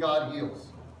ways that God heals.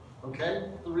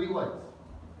 Okay? 3 ways.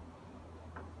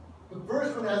 The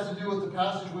first one has to do with the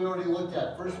passage we already looked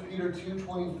at, 1 Peter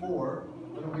 2:24,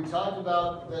 when we talked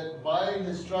about that by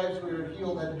his stripes we are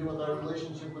healed, had to do with our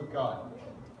relationship with God.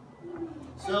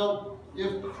 So,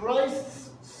 if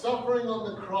Christ's suffering on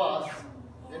the cross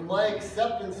and my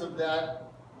acceptance of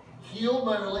that healed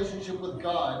my relationship with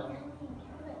God,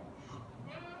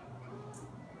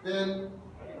 then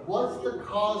what's the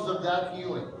cause of that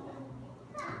healing?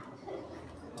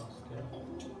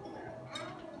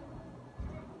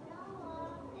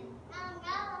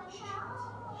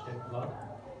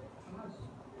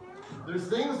 There's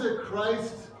things that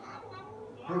Christ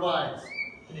provides.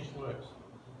 Finished works.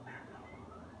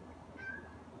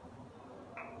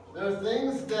 There are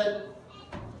things that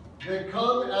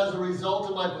come as a result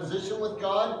of my position with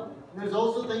God. And there's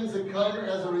also things that come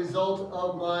as a result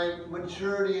of my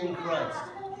maturity in Christ.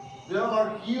 There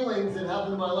are healings that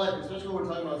happen in my life, especially when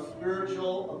we're talking about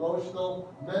spiritual,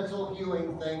 emotional, mental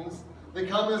healing things that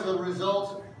come as a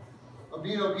result of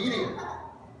being obedient,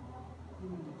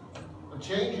 of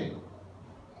changing.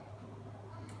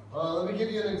 Let me give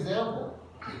you an example.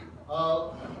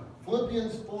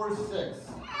 Philippians 4:6.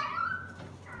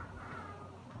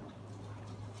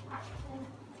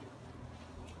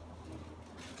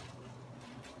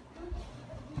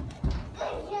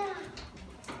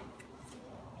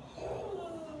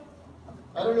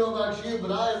 I don't know about you,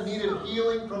 but I have needed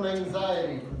healing from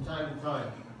anxiety from time to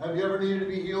time. Have you ever needed to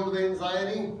be healed of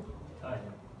anxiety?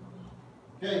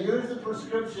 Okay, here's the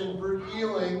prescription for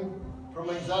healing from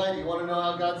anxiety. You want to know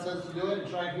how God says to do it?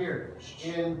 It's right here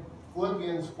in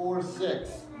Philippians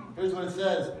 4:6. Here's what it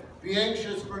says. Be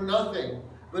anxious for nothing,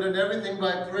 but in everything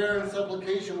by prayer and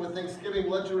supplication with thanksgiving,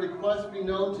 let your requests be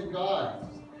known to God.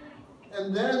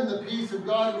 And then the peace of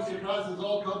God, which surpasses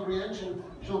all comprehension,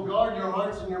 shall guard your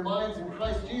hearts and your minds in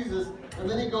Christ Jesus. And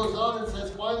then he goes on and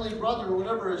says, finally, brethren,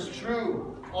 whatever is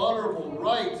true, honorable,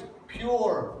 right,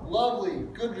 pure, lovely,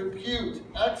 good repute,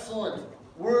 excellent,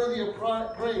 worthy of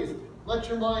praise, let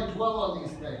your mind dwell on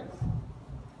these things.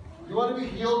 You want to be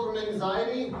healed from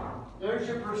anxiety? There's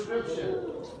your prescription.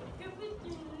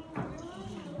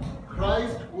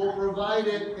 Christ will provide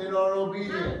it in our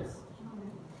obedience.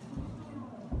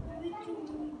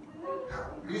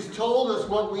 He's told us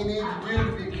what we need to do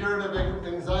to be cured of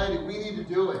anxiety. We need to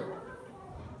do it.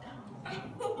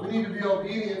 We need to be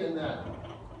obedient in that.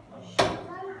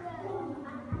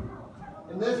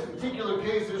 In this particular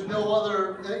case, there's no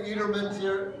other eaterment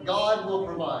here. God will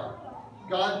provide.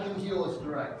 God can heal us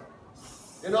direct.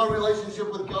 In our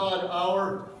relationship with God,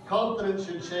 our confidence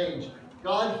should change.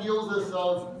 God heals us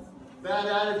of bad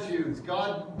attitudes.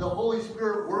 God, the Holy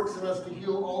Spirit works in us to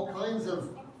heal all kinds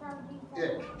of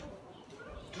ick.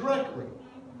 Directly,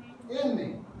 in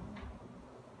me,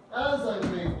 as I'm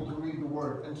faithful to read the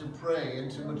Word and to pray and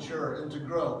to mature and to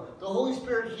grow. The Holy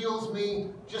Spirit heals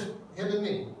me, just Him and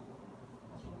me.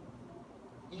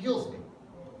 He heals me.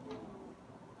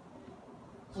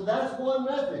 So that's one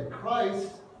method.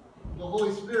 Christ, the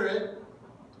Holy Spirit,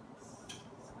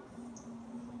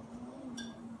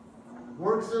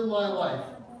 works in my life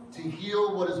to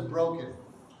heal what is broken.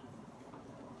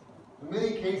 In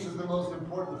many cases, the most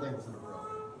important things that are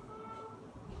broken.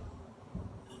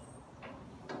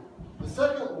 The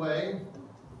second way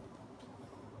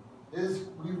is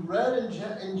we read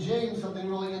in James something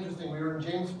really interesting. We were in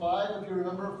James 5, if you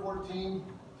remember, 14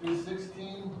 through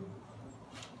 16.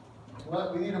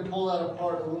 Well, we need to pull that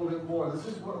apart a little bit more. This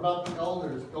is about the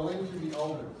elders, going to the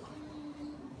elders.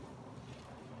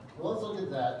 Well, let's look at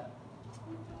that.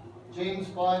 James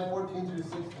 5, 14 through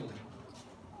 16.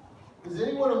 Is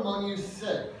anyone among you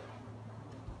sick?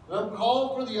 Let him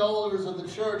call for the elders of the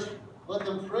church. Let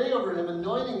them pray over him,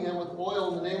 anointing him with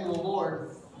oil in the name of the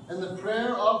Lord. And the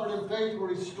prayer offered in faith will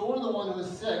restore the one who is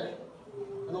sick.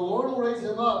 And the Lord will raise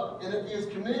him up. And if he has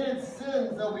committed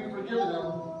sins, they'll be forgiven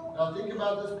him. Now think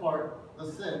about this part,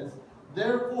 the sins.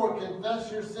 Therefore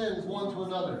confess your sins one to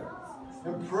another.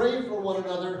 And pray for one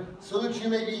another so that you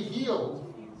may be healed.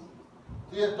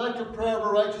 The effective prayer of a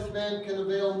righteous man can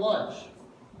avail much.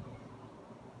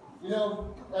 You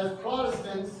know, as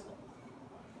Protestants,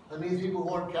 that means people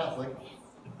who aren't Catholic,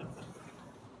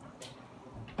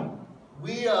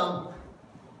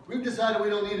 we've decided we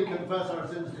don't need to confess our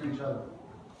sins to each other.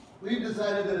 We've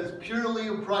decided that it's purely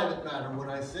a private matter. When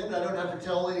I sin, I don't have to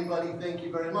tell anybody thank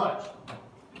you very much.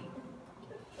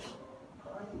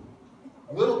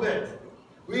 A little bit.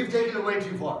 We've taken it way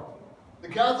too far. The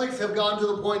Catholics have gone to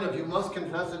the point of you must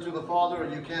confess it to the Father or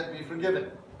you can't be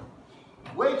forgiven.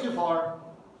 Way too far.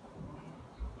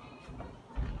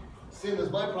 Sin is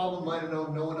my problem, mine and no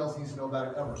one else needs to know about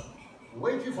it ever.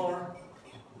 Way too far.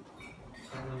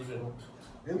 In the middle.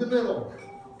 In the middle.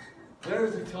 There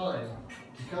is a time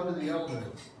to come to the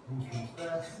elders and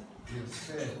confess your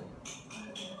sin.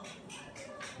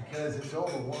 Because it's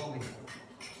overwhelming.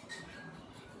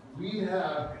 We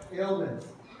have ailments,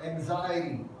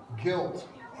 anxiety, guilt,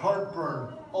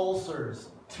 heartburn, ulcers,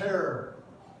 terror,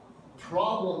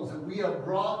 problems that we have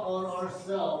brought on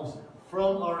ourselves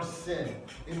from our sin.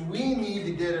 And we need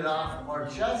to get it off our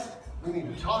chest. We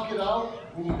need to talk it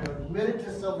out. We need to admit it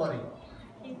to somebody.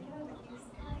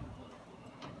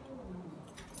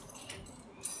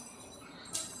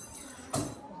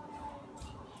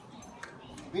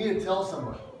 We need to tell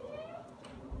somebody.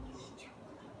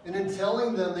 And in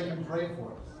telling them, they can pray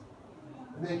for us.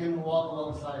 And they can walk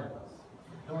alongside of us.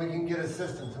 And we can get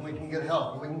assistance, and we can get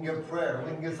help, and we can get prayer, and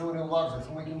we can get someone who loves us,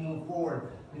 and we can move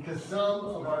forward. Because some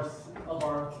of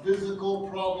our physical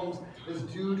problems is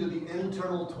due to the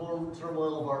internal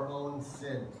turmoil of our own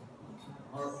sin,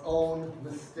 our own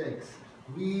mistakes.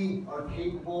 We are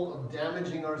capable of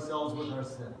damaging ourselves with our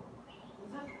sin.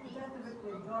 Is that the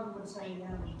way God would say,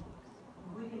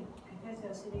 we can confess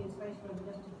our sin in His face, but He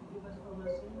doesn't forgive us for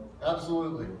our sin?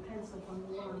 Absolutely.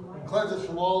 And cleanse us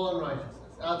from all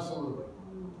unrighteousness. Absolutely.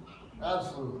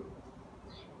 Absolutely.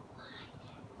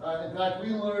 In fact, we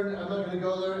learn, I'm not going to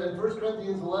go there, in 1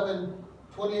 Corinthians 11,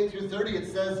 28 through 30,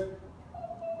 it says,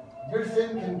 your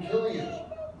sin can kill you.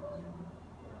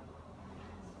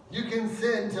 You can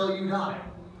sin till you die.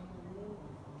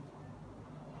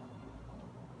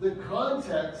 The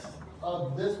context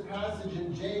of this passage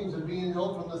in James of being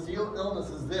healed from this illness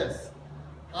is this.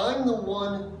 I'm the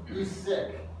one who's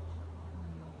sick.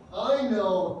 I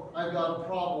know I've got a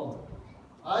problem.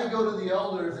 I go to the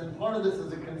elders, and part of this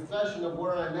is a confession of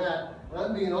where I'm at. And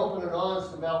I'm being open and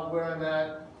honest about where I'm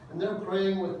at. And they're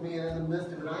praying with me, and in the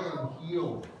midst of it, I am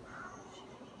healed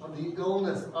of the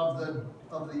illness, of the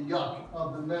yuck,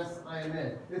 of the mess I am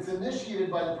in. It's initiated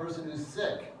by the person who's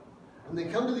sick. And they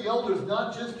come to the elders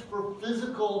not just for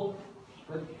physical,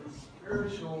 but for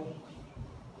spiritual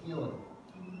healing.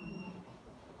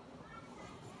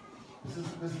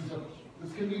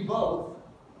 This can be both,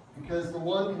 because the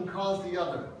one can cause the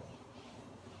other.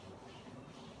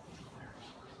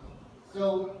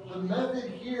 So the method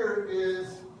here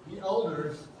is the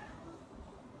elders,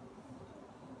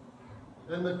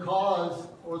 and the cause,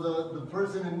 or the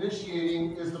person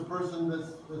initiating, is the person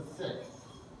that's sick.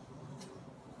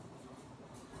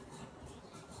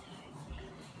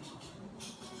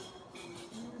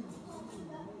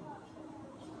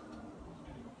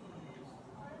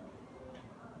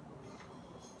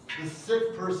 The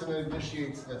sick person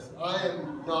initiates this. I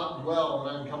am not well,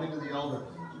 and I'm coming to the elders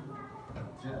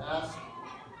to ask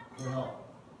for help.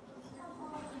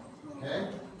 Okay?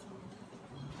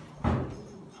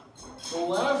 The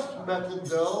last method,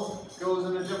 though, goes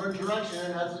in a different direction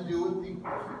and has to do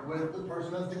with the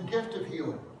person who has the gift of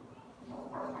healing.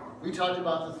 We talked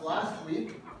about this last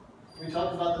week. We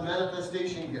talked about the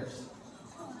manifestation gifts.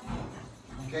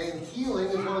 Okay, and healing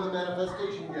is one of the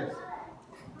manifestation gifts.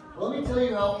 Let me tell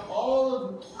you how all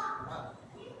of,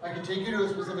 I can take you to a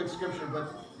specific scripture,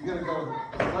 but you're going to go with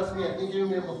it. Trust me, I think you're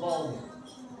going to be able to follow me.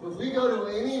 If we go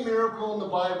to any miracle in the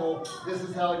Bible, this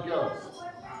is how it goes.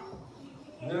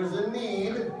 There's a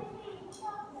need.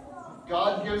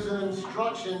 God gives an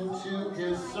instruction to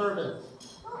his servant.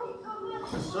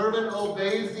 The servant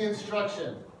obeys the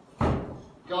instruction.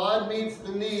 God meets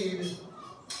the need.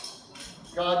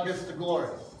 God gets the glory.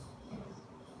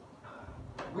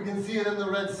 We can see it in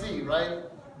the Red Sea, right?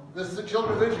 The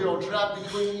children of Israel trapped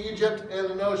between Egypt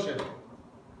and an ocean.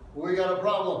 We got a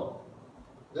problem.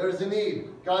 There's a need.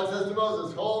 God says to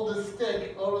Moses, hold the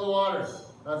stick over the water.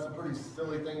 That's a pretty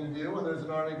silly thing to do when there's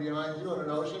an army behind you in an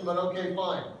ocean, but okay,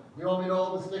 fine. You want me to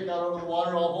hold the stick out over the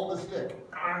water? I'll hold the stick.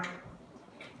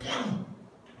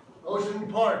 Ocean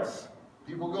parts.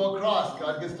 People go across.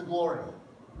 God gets the glory.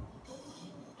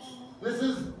 This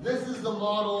is the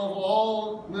model of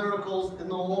all miracles in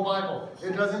the whole Bible.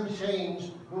 It doesn't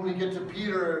change when we get to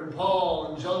Peter and Paul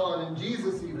and John and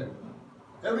Jesus even.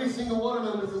 Every single one of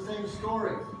them is the same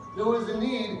story. There was a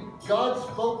need. God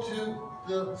spoke to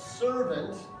the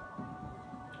servant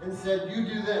and said, you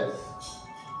do this.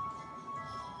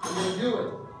 And they do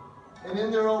it. And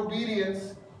in their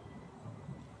obedience,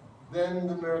 then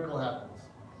the miracle happens.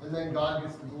 And then God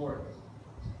gets the glory.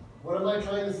 What am I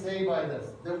trying to say by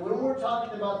this? That when we're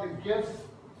talking about the gifts,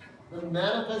 the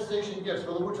manifestation gifts,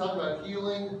 whether we're talking about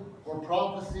healing or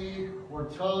prophecy or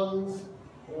tongues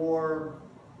or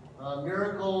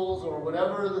miracles or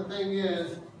whatever the thing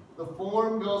is, the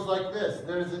form goes like this.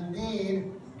 There's a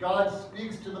need. God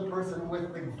speaks to the person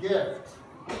with the gift.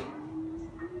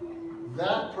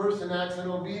 That person acts in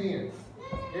obedience.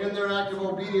 In their act of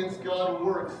obedience, God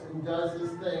works and does his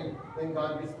thing. Then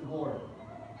God gets the glory.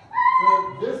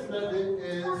 So this method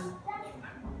is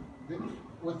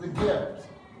with the gift.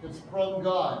 It's from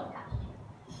God.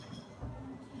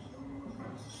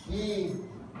 He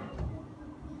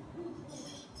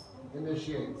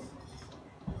initiates.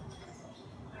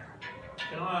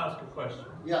 Can I ask a question?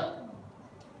 Yeah.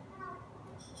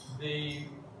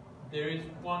 There is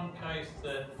one case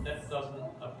that doesn't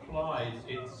apply.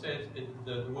 It says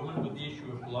the woman with the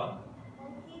issue of blood,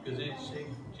 because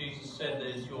Jesus said that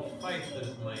it's your faith that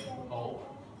has made you whole.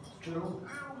 True.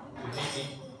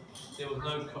 There was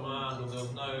no command, or there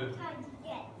was no,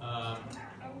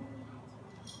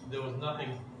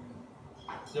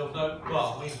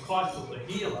 well, I mean, Christ was the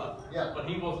healer, yeah, but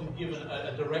he wasn't given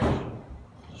a direction.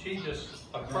 She just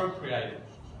appropriated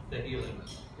the healing.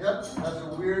 Yep, that's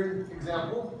a weird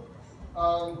example.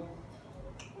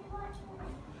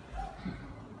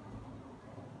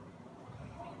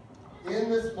 In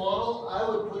this model, I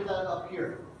would put that up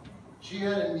here. She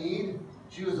had a need.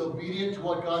 She was obedient to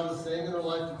what God was saying in her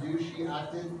life to do. She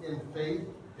acted in faith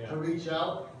to reach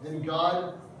out. And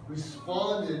God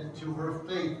responded to her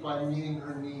faith by meeting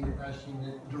her need as she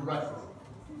did directly.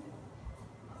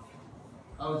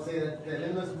 I would say that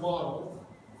in this model,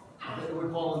 it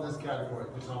would fall in this category,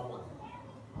 the top one.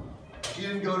 She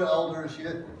didn't go to elders.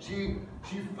 She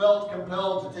felt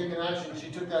compelled to take an action. She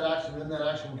took that action. In that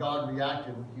action, God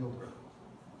reacted and healed her.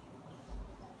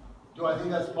 Do I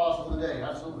think that's possible today?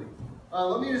 Absolutely.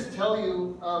 Let me just tell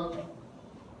you,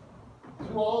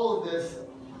 through all of this,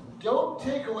 don't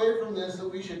take away from this that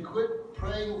we should quit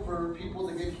praying for people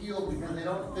to get healed because they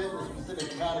don't fit in a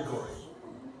specific category.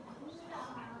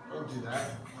 Don't do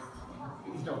that.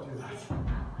 Please don't do that.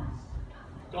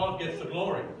 God gets the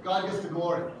glory. God gets the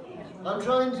glory. I'm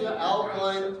trying to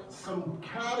outline some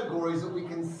categories that we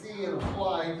can see and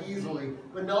apply easily,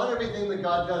 but not everything that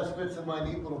God does fits in my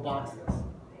neat little boxes.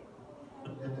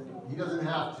 And he doesn't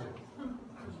have to.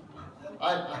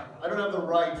 I don't have the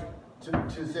right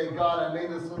to say, God, I made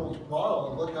this little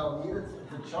model, and look how neat it's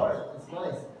a chart. It's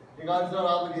nice. And God's not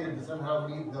obligated to somehow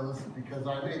meet those because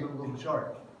I made a little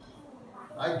chart.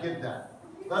 I get that.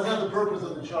 That's not the purpose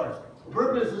of the chart. The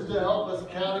purpose is to help us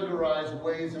categorize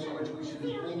ways in which we should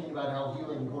be thinking about how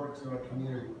healing works in our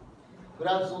community. But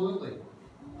absolutely,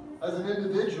 as an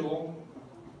individual,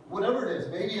 whatever it is,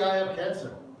 maybe I have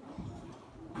cancer.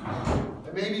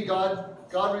 And maybe God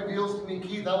reveals to me,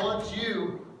 Keith, I want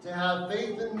you to have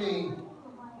faith in me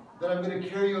that I'm going to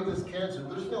cure you of this cancer.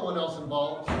 There's no one else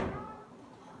involved.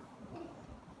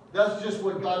 That's just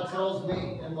what God tells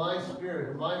me in my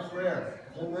spirit, in my prayer.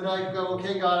 And then I go,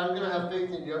 okay, God, I'm going to have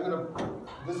faith in you.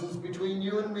 This is between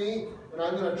you and me, and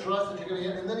I'm going to trust that you're going to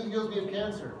heal. And then he heals me of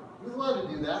cancer. He's allowed to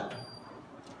do that.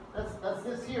 That's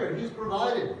this here. He's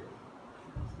provided.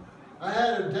 I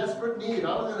had a desperate need.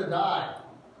 I was going to die.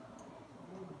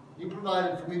 He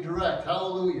provided for me direct.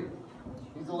 Hallelujah.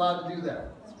 He's allowed to do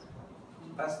that.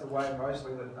 that's the way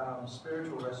mostly that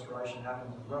spiritual restoration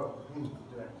happens as well.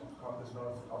 There's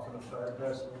not often a third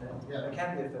person in there. Yeah. There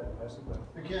can be a third person, but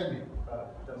It can be.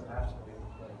 it doesn't have to be.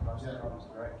 Most of the time it's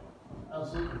direct.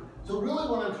 Absolutely. So really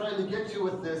what I'm trying to get to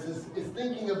with this is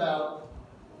thinking about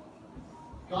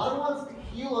God wants to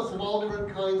heal us of all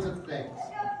different kinds of things.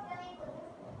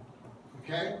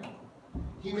 Okay?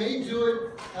 He may do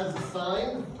it as a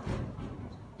sign.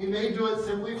 He may do it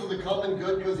simply for the common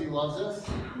good because he loves us.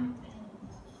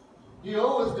 He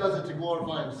always does it to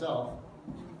glorify himself.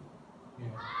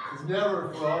 It's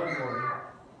never for our glory.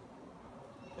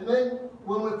 And then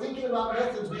when we're thinking about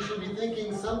methods, we should be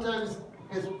thinking sometimes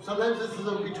this is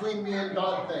a between me and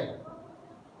God thing.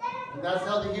 And that's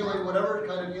how the healing, whatever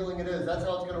kind of healing it is, that's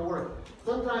how it's going to work.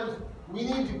 Sometimes we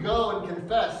need to go and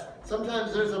confess.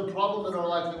 Sometimes there's a problem in our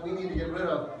life that we need to get rid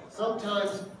of.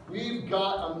 Sometimes we've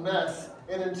got a mess,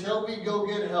 and until we go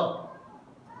get help,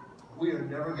 we are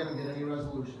never going to get any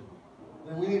resolution.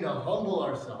 And we need to humble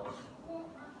ourselves.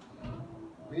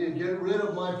 We need to get rid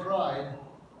of my pride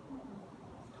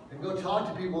and go talk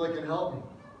to people that can help me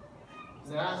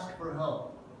and ask for help.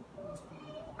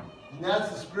 And that's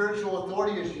the spiritual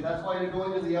authority issue. That's why you're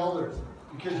going to the elders,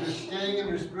 because you're staying in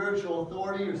your spiritual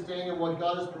authority. You're staying in what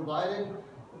God has provided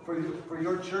for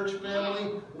your church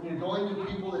family, and you're going to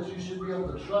people that you should be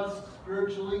able to trust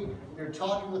spiritually, and you're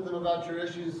talking with them about your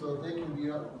issues so that they can be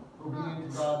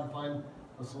obedient to God and find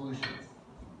a solution.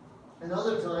 And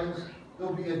other times,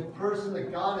 there'll be a person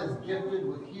that God has gifted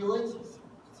with healing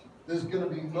that's going to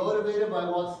be motivated by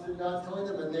what God's telling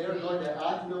them, and they are going to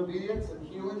act in obedience, and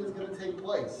healing is going to take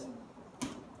place.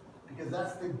 Because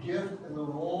that's the gift and the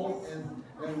role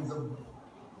and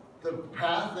the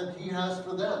path that he has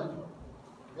for them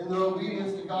in their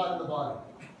obedience to God in the body.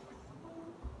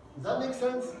 Does that make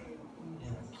sense?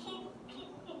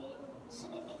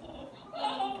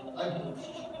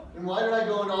 And why did I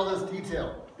go into all this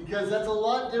detail? Because that's a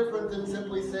lot different than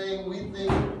simply saying we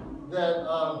think that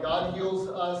God heals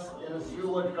us and it's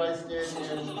through what Christ did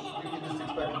and we can just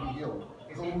expect to be healed.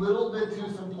 It's a little bit too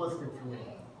simplistic for me.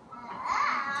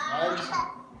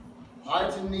 I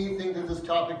to me, think that this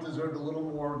topic deserved a little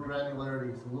more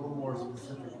granularity, a little more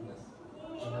specificness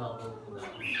in how it works. So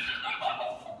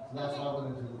that's why I went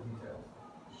into the details.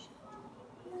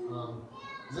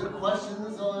 Is there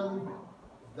questions on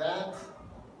that?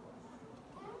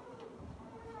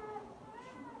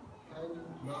 Kind of?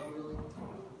 Not really?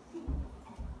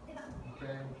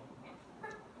 Okay.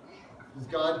 Does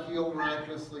God heal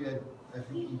miraculously? I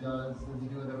think he does. Does he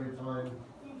do it every time?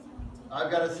 I've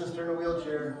got a sister in a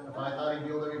wheelchair. If I thought he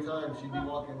healed every time, she'd be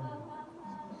walking.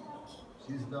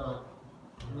 She's not.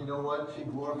 And you know what? She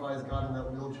glorifies God in that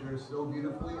wheelchair so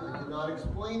beautifully. I cannot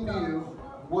explain to you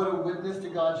what a witness to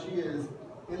God she is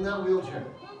in that wheelchair.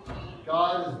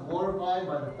 God is glorified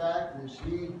by the fact that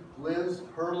she lives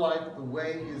her life the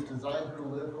way he has designed her to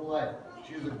live her life.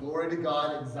 She is a glory to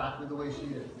God exactly the way she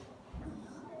is.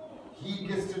 He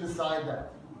gets to decide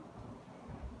that.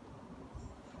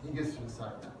 He gets to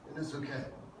decide that. And it's okay.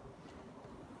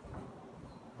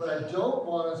 But I don't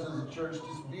want us as a church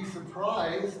to be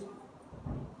surprised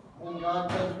when God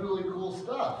does really cool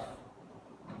stuff.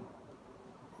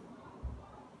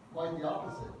 Quite the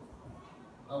opposite.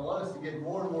 I want us to get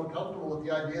more and more comfortable with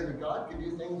the idea that God can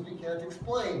do things we can't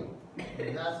explain.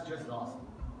 And that's just awesome.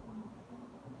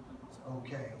 It's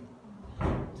okay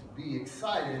to be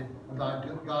excited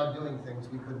about God doing things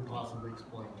we couldn't possibly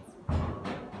explain.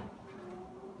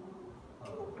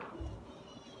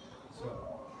 So,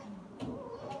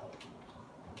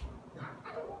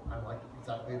 I like it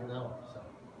exactly an hour. So.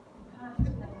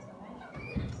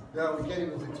 No, we can't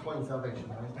even explain salvation,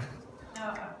 right?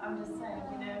 No, I'm just saying,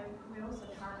 we also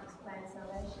can't explain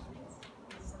salvation.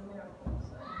 It's a miracle.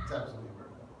 So. It's absolutely a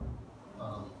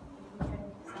miracle. If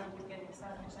we can get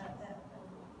excited about that,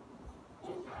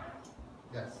 then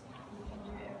Yes. we can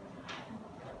do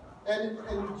everything.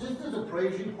 And just as a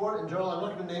praise report, and Joel, I'm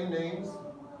not going to name names.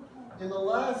 In the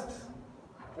last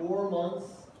 4 months,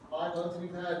 5 months,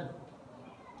 we've had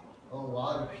a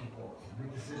lot of people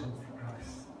make decisions for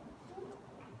Christ.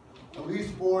 At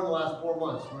least 4 in the last 4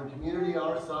 months. For a community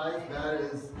our size, that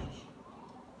is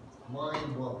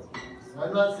mind-blowing.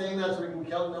 I'm not saying that so we can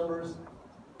count numbers.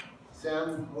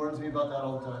 Sam warns me about that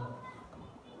all the time.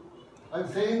 I'm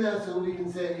saying that so we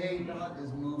can say, hey, God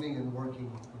is moving and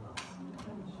working in us.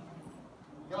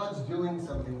 God's doing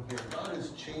something here. God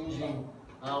is changing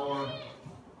our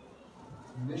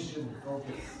mission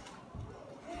focus.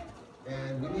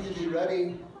 And we need to be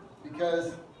ready,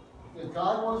 because if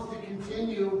God wants to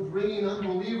continue bringing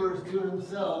unbelievers to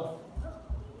himself,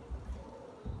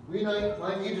 We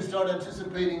might need to start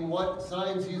anticipating what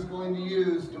signs he's going to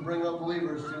use to bring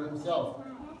unbelievers to himself.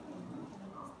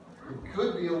 It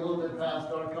could be a little bit past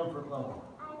our comfort level.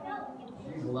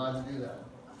 He's allowed to do that.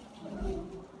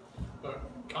 But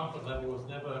comfort level was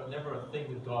never a thing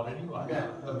with God anyway. Yeah.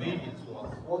 Obedience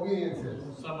was. Obedience is.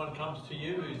 If someone comes to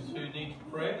you who needs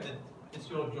prayer, then it's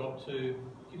your job to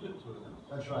give it to them.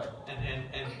 That's right.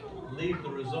 And leave the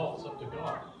results up to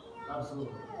God.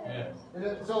 Absolutely. Yeah.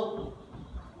 And so,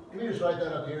 can you just write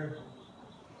that up here?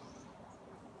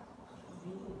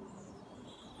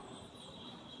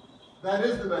 That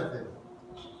is the method.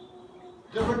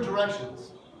 Different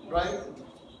directions, right?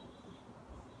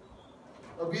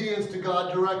 Obedience to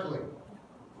God directly.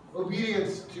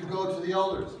 Obedience to go to the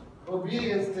elders.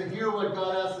 Obedience to hear what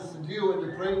God asks us to do and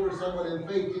to pray for someone in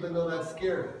faith even though that's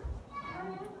scary.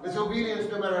 It's obedience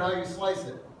no matter how you slice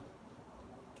it.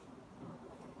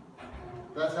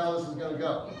 That's how this is going to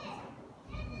go.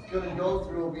 It's going to go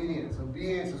through obedience.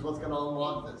 Obedience is what's going to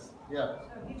unlock this. Yeah.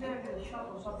 So if you go to a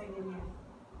shop or something and you're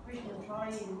Christian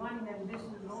trying and minding them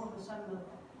business, and all of a sudden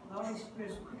the Holy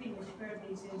Spirit's quickening the Spirit,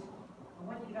 and he says, I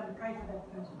want you to go and pray for that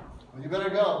person. Well, you better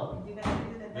go. You better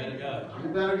do that. Better go. You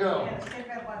better go. You gotta step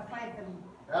out by faith and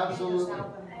Absolutely.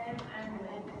 and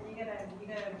you gotta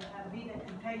be that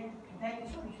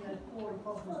contagious Christian that's poured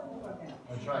across the school right now.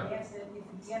 That's right.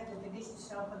 You have to forget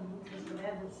yourself and the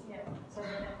others, so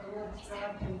that the Lord's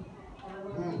strike and the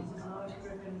Lord Jesus and the Holy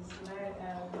Spirit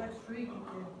can work through you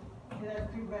to those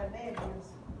people right there, because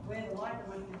we're the light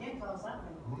among the Gentiles, aren't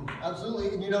we? Absolutely.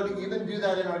 And you know, to even do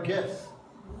that in our gifts.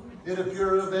 And if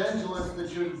you're an evangelist,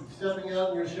 that you're stepping out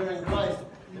and you're sharing Christ,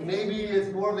 and maybe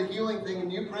it's more of a healing thing,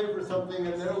 and you pray for something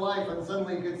in their life, and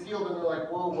suddenly it gets healed, and they're like,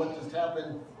 whoa, what just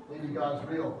happened? Maybe God's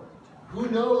real. Who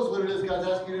knows what it is God's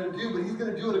asking you to do, but he's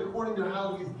going to do it according to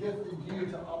how he's gifted you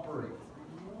to operate.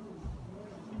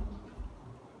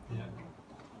 Yeah.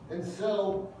 And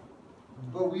so,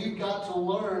 but we've got to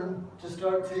learn to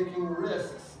start taking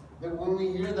risks, that when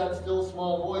we hear that still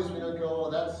small voice, we don't go,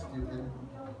 oh, that's stupid.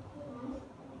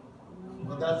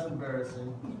 But that's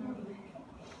embarrassing.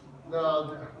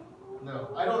 No,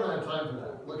 I don't have time for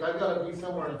that. Look, I've got to be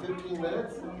somewhere in 15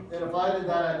 minutes, and if I did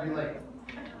that, I'd be late.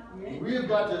 We have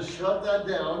got to shut that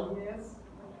down. Yes.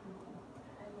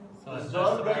 So it's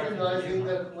Start just recognizing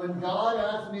that when God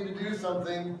asks me to do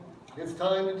something, it's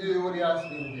time to do what he asks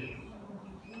me to do.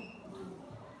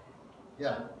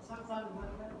 Yeah. Sometimes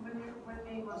when me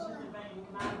and my sister back in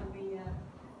Canada,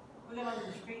 we got on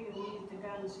the street and we used to go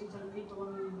and see some people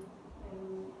and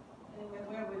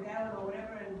where we're going or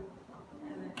whatever, and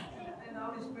the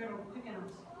Holy Spirit will quicken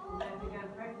us. And they began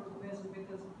to pray for the person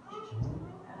because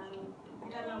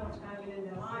we don't know what's going on in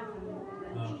their life,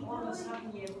 and all of a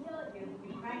sudden you're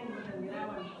praying with them, and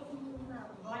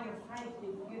by your faith,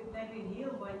 they've been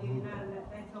healed by you, and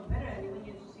they feel better, and when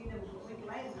you see them a week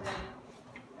later,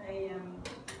 they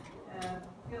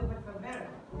feel better,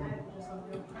 just like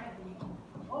your faith.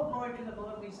 All glory to the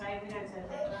Lord, we say, we don't say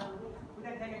that. We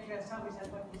don't take it to ourselves, we say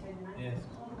what we say tonight. Yes.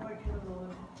 All glory to the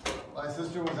Lord. My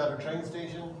sister was at a train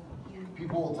station.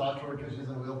 People will talk to her because she's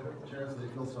in a wheelchair, so they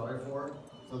feel sorry for her,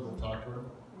 so they'll talk to her,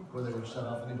 or they would shut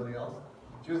off anybody else.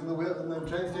 She was in the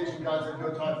train station. God said,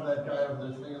 go talk to that guy over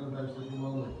there sitting on the bench looking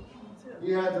lonely.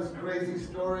 He had this crazy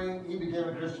story. He became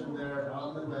a Christian there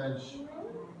on the bench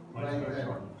right then.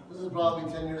 This is probably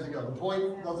 10 years ago. The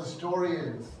point of the story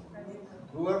is,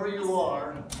 whoever you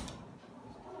are,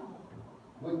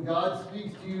 when God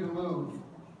speaks to you to move,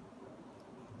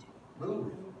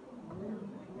 move.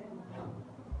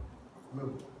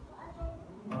 Move.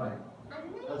 All right.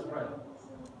 Let's pray.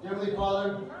 Heavenly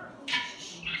Father,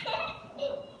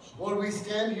 Lord, we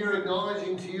stand here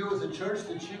acknowledging to you as a church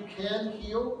that you can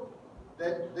heal,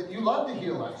 that you love to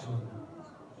heal, actually.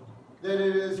 That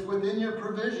it is within your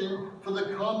provision for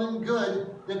the common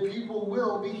good that people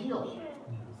will be healed.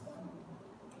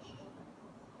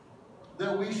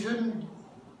 That we shouldn't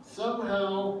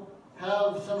somehow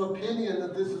have some opinion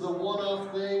that this is a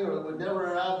one-off thing, or it would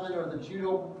never happen, or that you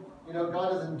don't, God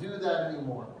doesn't do that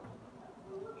anymore.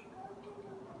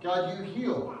 God, you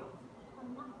heal.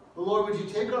 But Lord, would you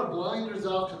take our blinders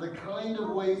off to the kind of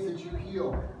ways that you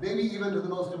heal, maybe even to the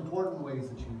most important ways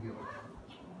that you heal.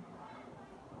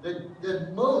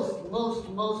 That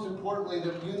most importantly,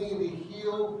 that you need to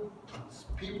heal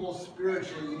people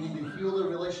spiritually. You need to heal their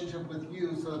relationship with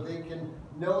you so that they can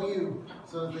know you,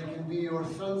 so that they can be your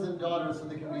sons and daughters, so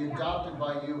they can be adopted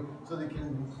by you, so they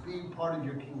can be part of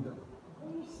your kingdom.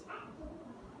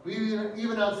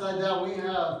 Even outside that, we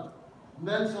have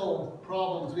mental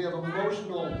problems, we have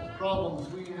emotional problems,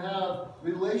 we have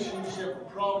relationship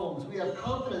problems, we have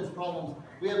confidence problems,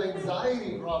 we have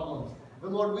anxiety problems.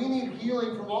 And Lord, we need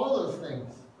healing from all those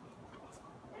things.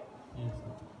 Yes.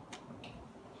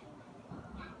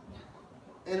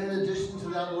 And in addition to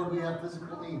that, Lord, we have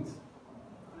physical needs.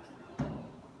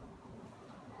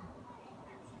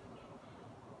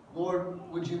 Lord,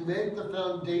 would you make the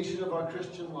foundation of our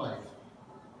Christian life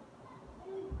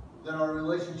that our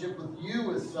relationship with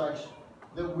you is such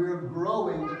that we're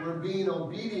growing, that we're being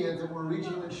obedient, that we're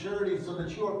reaching maturity so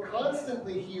that you are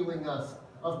constantly healing us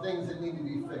of things that need to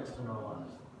be fixed in our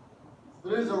lives.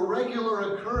 That it is a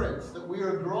regular occurrence that we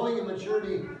are growing in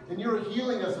maturity and you're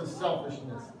healing us of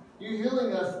selfishness. You're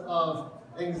healing us of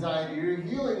anxiety. You're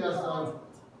healing us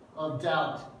of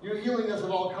doubt. You're healing us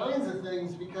of all kinds of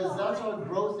things because that's our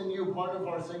growth in you, part of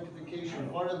our sanctification,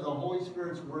 part of the Holy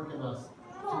Spirit's work in us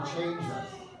to change us.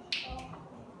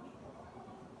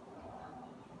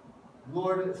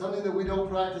 Lord, it's something that we don't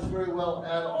practice very well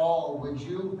at all. Would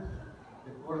you,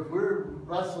 or if we're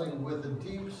wrestling with a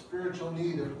deep spiritual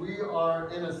need, if we are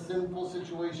in a sinful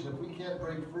situation, if we can't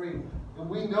break free, and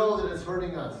we know that it's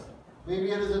hurting us,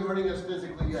 maybe it isn't hurting us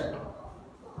physically yet,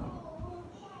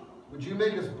 would you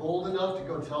make us bold enough to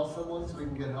go tell someone so we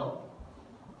can get help?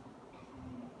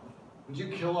 Would you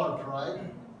kill our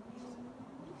pride?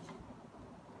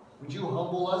 Would you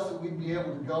humble us so we'd be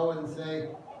able to go and say,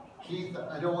 Keith,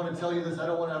 I don't want to tell you this, I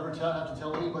don't want to ever have to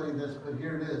tell anybody this, but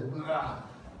here it is. Blah.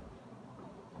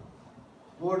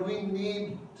 Lord, we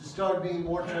need to start being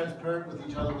more transparent with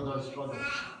each other with our struggles.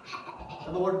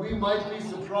 And Lord, we might be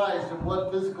surprised at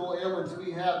what physical ailments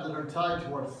we have that are tied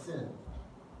to our sin.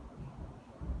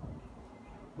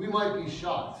 We might be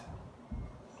shocked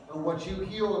at what you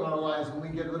heal in our lives when we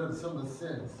get rid of some of the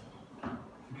sins.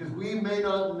 Because we may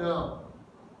not know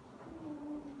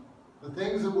the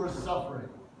things that we're suffering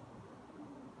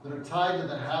that are tied to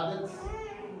the habits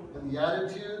and the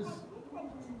attitudes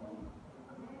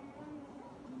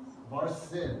of our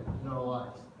sin in our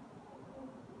lives.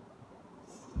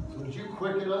 So would you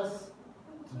quicken us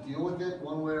to deal with it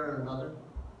one way or another?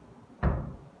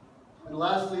 And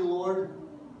lastly, Lord,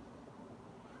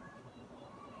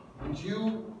 would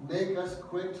you make us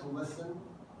quick to listen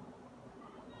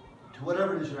to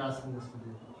whatever it is you're asking us to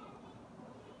do?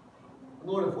 And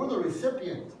Lord, if we're the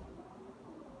recipient,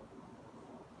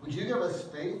 would you give us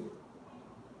faith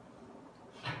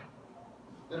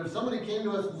that if somebody came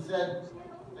to us and said,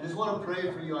 I just want to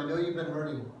pray for you, I know you've been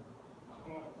hurting.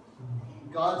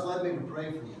 God's led me to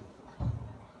pray for you.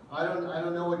 I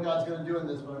don't know what God's going to do in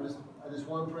this, but I just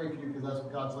want to pray for you because that's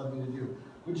what God's led me to do.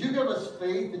 Would you give us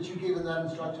faith that you gave in that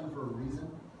instruction for a reason?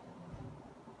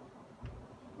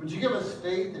 Would you give us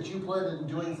faith that you planned on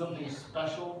doing something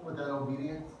special with that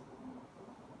obedience?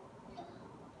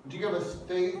 Would you give us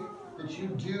faith that you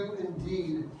do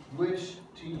indeed wish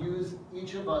to use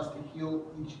each of us to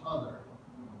heal each other?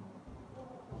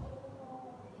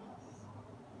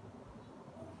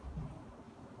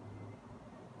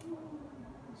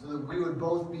 So that we would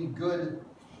both be good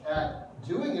at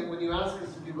doing it when you ask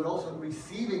us to do, but also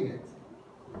receiving it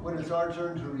when it's our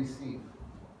turn to receive.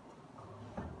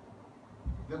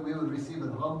 That we would receive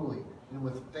it humbly and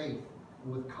with faith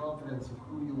and with confidence of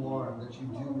who you are and that you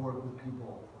do work with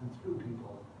people and through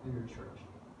people in your church.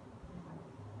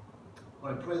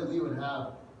 But I pray that we would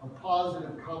have a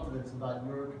positive confidence about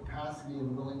your capacity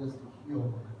and willingness to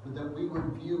heal, but that we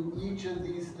would view each of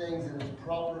these things in its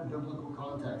proper biblical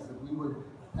context, that we would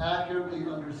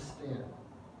accurately understand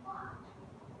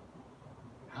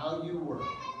how you work,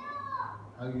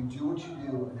 how you do what you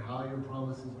do, and how your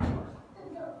promises are.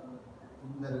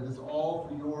 And that it is all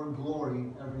for your glory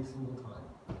every single time.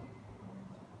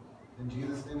 In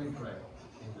Jesus' name we pray.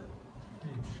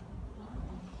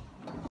 Amen.